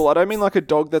bipedal, I don't mean like a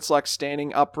dog that's like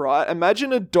standing upright.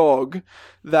 Imagine a dog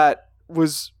that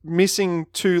was missing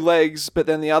 2 legs, but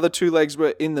then the other 2 legs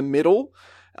were in the middle.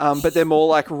 But they're more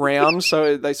like round,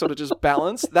 so they sort of just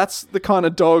balance. That's the kind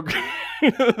of dog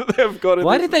they've got.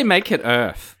 Why did they make it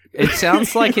Earth? It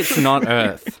sounds like it's not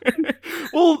Earth.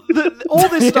 Well, all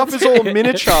this stuff is all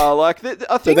miniature. Like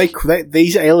I think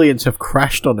these aliens have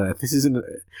crashed on Earth. This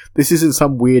isn't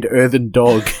some weird earthen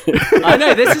dog. I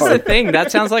know, this is the thing.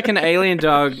 That sounds like an alien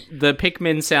dog. The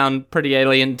Pikmin sound pretty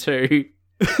alien too.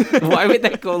 Why would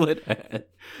they call it Earth?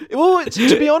 Well,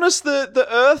 to be honest, the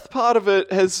Earth part of it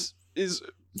is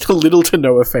little to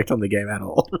no effect on the game at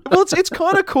all. Well, it's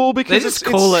kind of cool because they just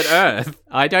call it Earth.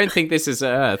 I don't think this is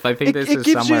Earth. I think this is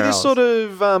somewhere else. It gives you this sort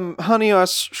of Honey, I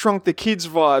Shrunk the Kids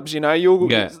vibes,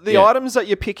 The items that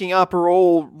you're picking up are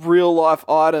all real life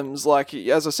items. Like,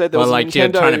 as I said, there was a Nintendo... you're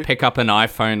trying to pick up an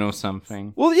iPhone or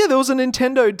something. Well, yeah, there was a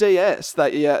Nintendo DS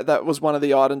that was one of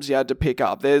the items you had to pick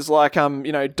up. There's like,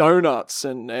 donuts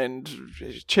and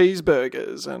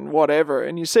cheeseburgers and whatever.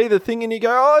 And you see the thing and you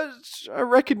go, oh, I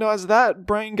recognize that.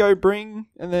 Brain go bring.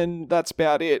 And then that's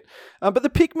about it. But the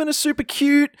Pikmin are super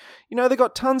cute. They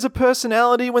got tons of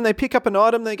personality. When they pick up an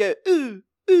item, they go, ooh,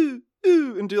 ooh,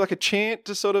 ooh, and do like a chant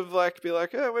to sort of like be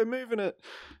like, oh, we're moving it.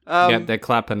 Yeah, they're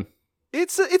clapping.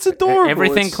 It's adorable.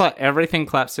 Everything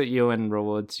claps at you and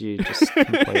rewards you just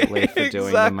completely for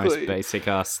doing the most basic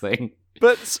ass thing.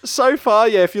 But so far,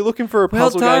 yeah, if you're looking for a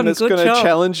puzzle game that's going to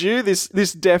challenge you, this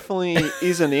definitely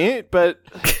isn't it. But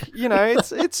you know,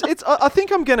 it's. I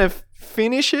think I'm going to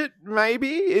finish it.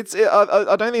 Maybe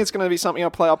I don't think it's going to be something I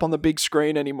play up on the big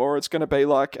screen anymore. It's going to be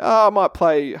like, I might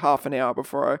play half an hour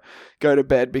before I go to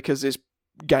bed because this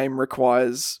game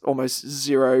requires almost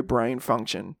zero brain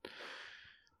function.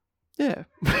 Yeah.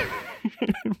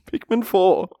 Pikmin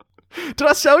 4. Did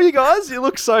I sell you guys? You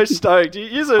look so stoked.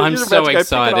 I'm so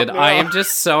excited. I am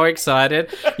just so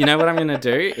excited. You know what I'm going to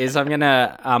do is I'm going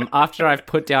to, after I've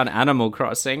put down Animal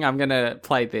Crossing, I'm going to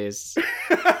play this.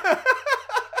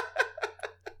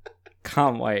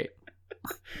 Can't wait.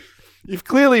 You've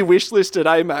clearly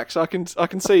wishlisted Max. I can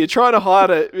see you're trying to hide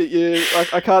it.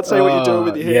 But I can't see what you're doing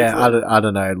with your hands. Yeah, I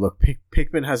don't know. Look,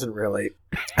 Pikmin hasn't really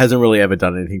ever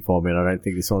done anything for me, and I don't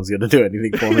think this one's going to do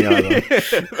anything for me either.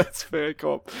 Yeah, that's fair,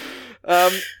 Cop.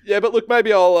 Yeah, but look,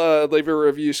 maybe I'll leave a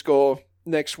review score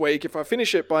next week if I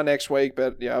finish it by next week.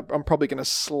 But yeah, I'm probably going to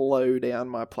slow down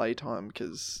my playtime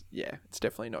because yeah, it's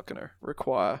definitely not going to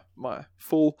require my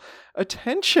full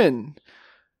attention.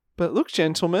 But look,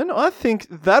 gentlemen, I think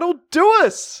that'll do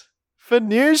us for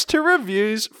news to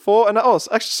reviews for...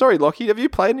 actually, sorry, Lockie, have you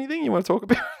played anything you want to talk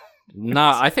about?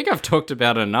 No, I think I've talked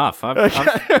about enough. I've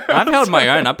held my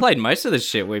own. I played most of the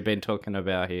shit we've been talking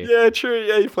about here. Yeah, true.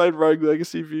 Yeah, you played Rogue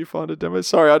Legacy Viewfinder demo.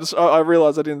 Sorry, I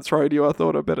realised I didn't throw to you. I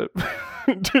thought I better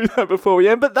do that before we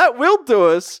end. But that will do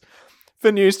us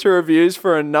for news to reviews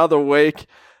for another week.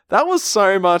 That was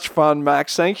so much fun,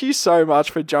 Max. Thank you so much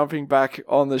for jumping back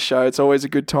on the show. It's always a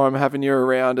good time having you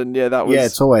around. And yeah, that was... Yeah,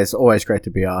 it's always great to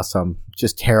be asked. I'm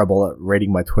just terrible at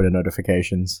reading my Twitter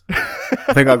notifications.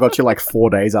 I think I got you like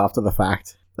 4 days after the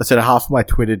fact. I said half of my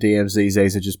Twitter DMs these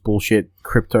days are just bullshit,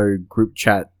 crypto, group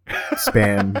chat,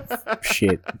 spam,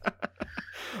 shit.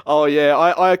 Oh, yeah.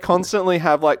 I constantly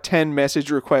have like 10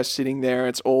 message requests sitting there. And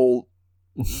it's all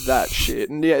that shit.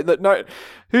 And yeah, no...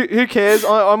 Who cares?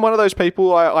 I'm one of those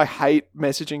people, I hate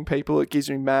messaging people. It gives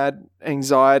me mad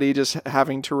anxiety just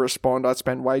having to respond. I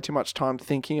spend way too much time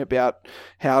thinking about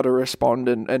how to respond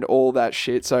and all that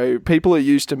shit. So people are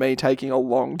used to me taking a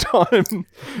long time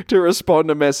to respond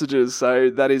to messages. So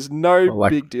that is no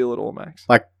big deal at all, Max.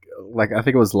 Like I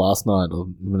think it was last night, or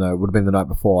no, it would have been the night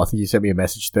before. I think you sent me a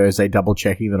message Thursday double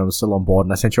checking that I was still on board,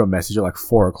 and I sent you a message at like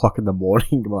 4 o'clock in the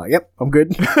morning. I'm like, yep, I'm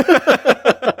good.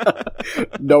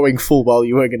 Knowing full well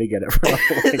you weren't going to get it for like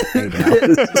 8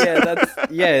 hours.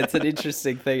 It's an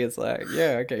interesting thing. It's like,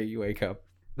 yeah, okay, you wake up.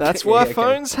 That's why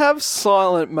phones have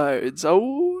silent modes.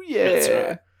 Oh, yeah. That's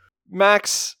right.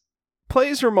 Max,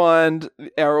 please remind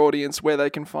our audience where they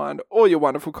can find all your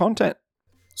wonderful content.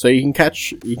 So you can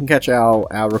catch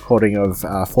our recording of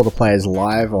For the Players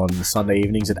live on Sunday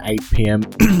evenings at 8 p.m.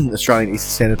 Australian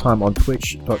Eastern Standard Time on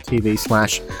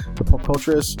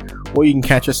twitch.tv/thepopculturist, or you can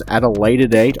catch us at a later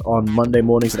date on Monday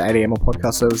mornings at 8 a.m. on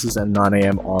podcast services and 9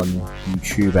 a.m. on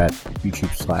YouTube at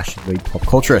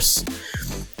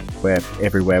youtube.com/thepopculturist. We're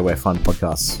everywhere where fun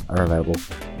podcasts are available.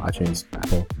 iTunes,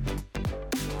 Apple,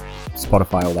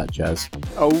 Spotify, all that jazz.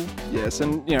 Oh, yes.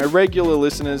 And, regular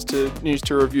listeners to News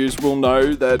to Reviews will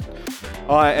know that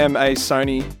I am a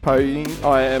Sony pony.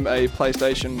 I am a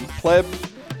PlayStation pleb.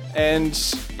 And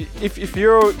if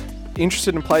you're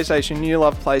interested in PlayStation, you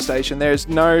love PlayStation, there is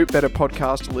no better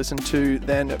podcast to listen to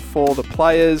than For the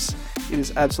Players. It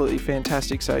is absolutely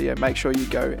fantastic. So, yeah, make sure you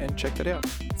go and check that out.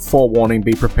 Forewarning,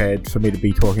 be prepared for me to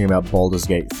be talking about Baldur's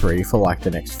Gate 3 for like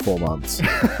the next 4 months.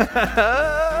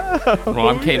 Well,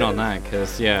 I'm keen on that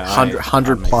because,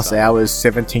 100 plus hours,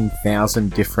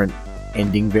 17,000 different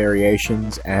ending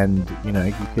variations, and, you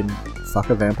can fuck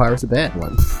a vampire as a bed.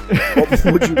 Like, what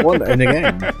would you want in a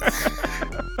game?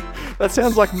 That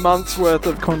sounds like months worth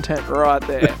of content right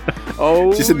there.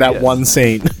 Oh, just in that one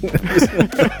scene.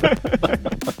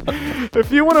 If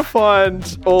you want to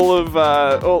find all of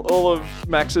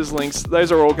Max's links, those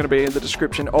are all going to be in the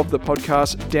description of the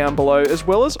podcast down below, as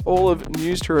well as all of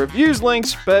News to Reviews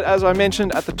links. But as I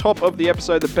mentioned at the top of the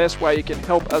episode, the best way you can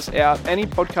help us out, any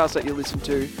podcast that you listen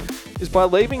to, is by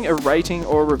leaving a rating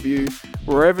or a review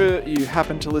wherever you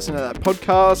happen to listen to that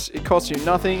podcast. It costs you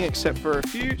nothing except for a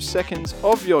few seconds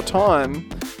of your time,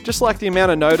 just like the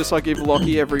amount of notice I give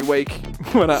Lockie every week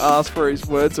when I ask for his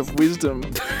words of wisdom.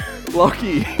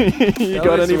 Lockie, you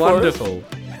got any wonderful.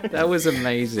 That was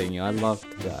amazing. I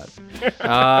loved that.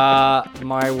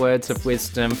 My words of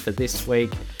wisdom for this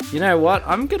week. You know what?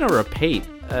 I'm going to repeat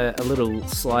a little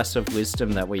slice of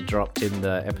wisdom that we dropped in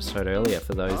the episode earlier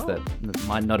for those that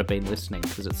might not have been listening,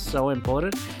 because it's so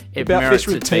important. It About merits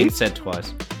fish with it being teeth? said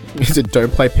twice. Is it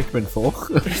don't play Pikmin 4?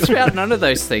 It's about none of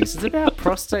those things. It's about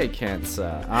prostate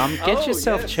cancer. Get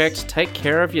yourself checked. Take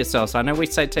care of yourselves. I know we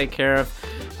say take care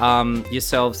of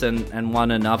yourselves and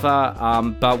one another,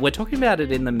 but we're talking about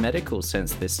it in the medical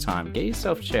sense this time. Get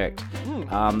yourself checked.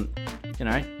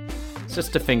 It's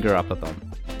just a finger up a bum.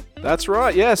 That's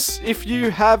right, yes. If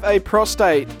you have a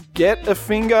prostate, get a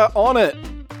finger on it.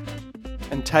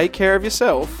 And take care of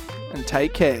yourself and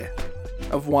take care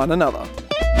of one another.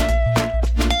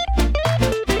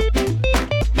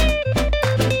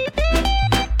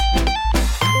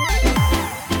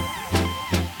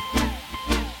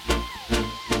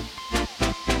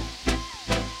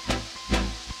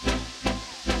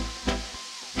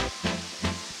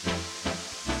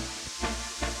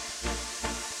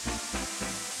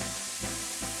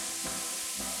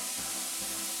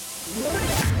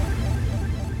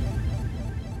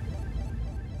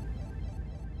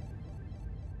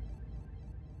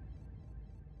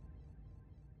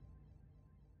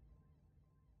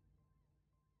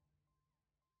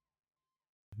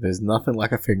 There's nothing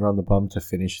like a finger on the bum to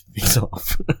finish things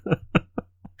off.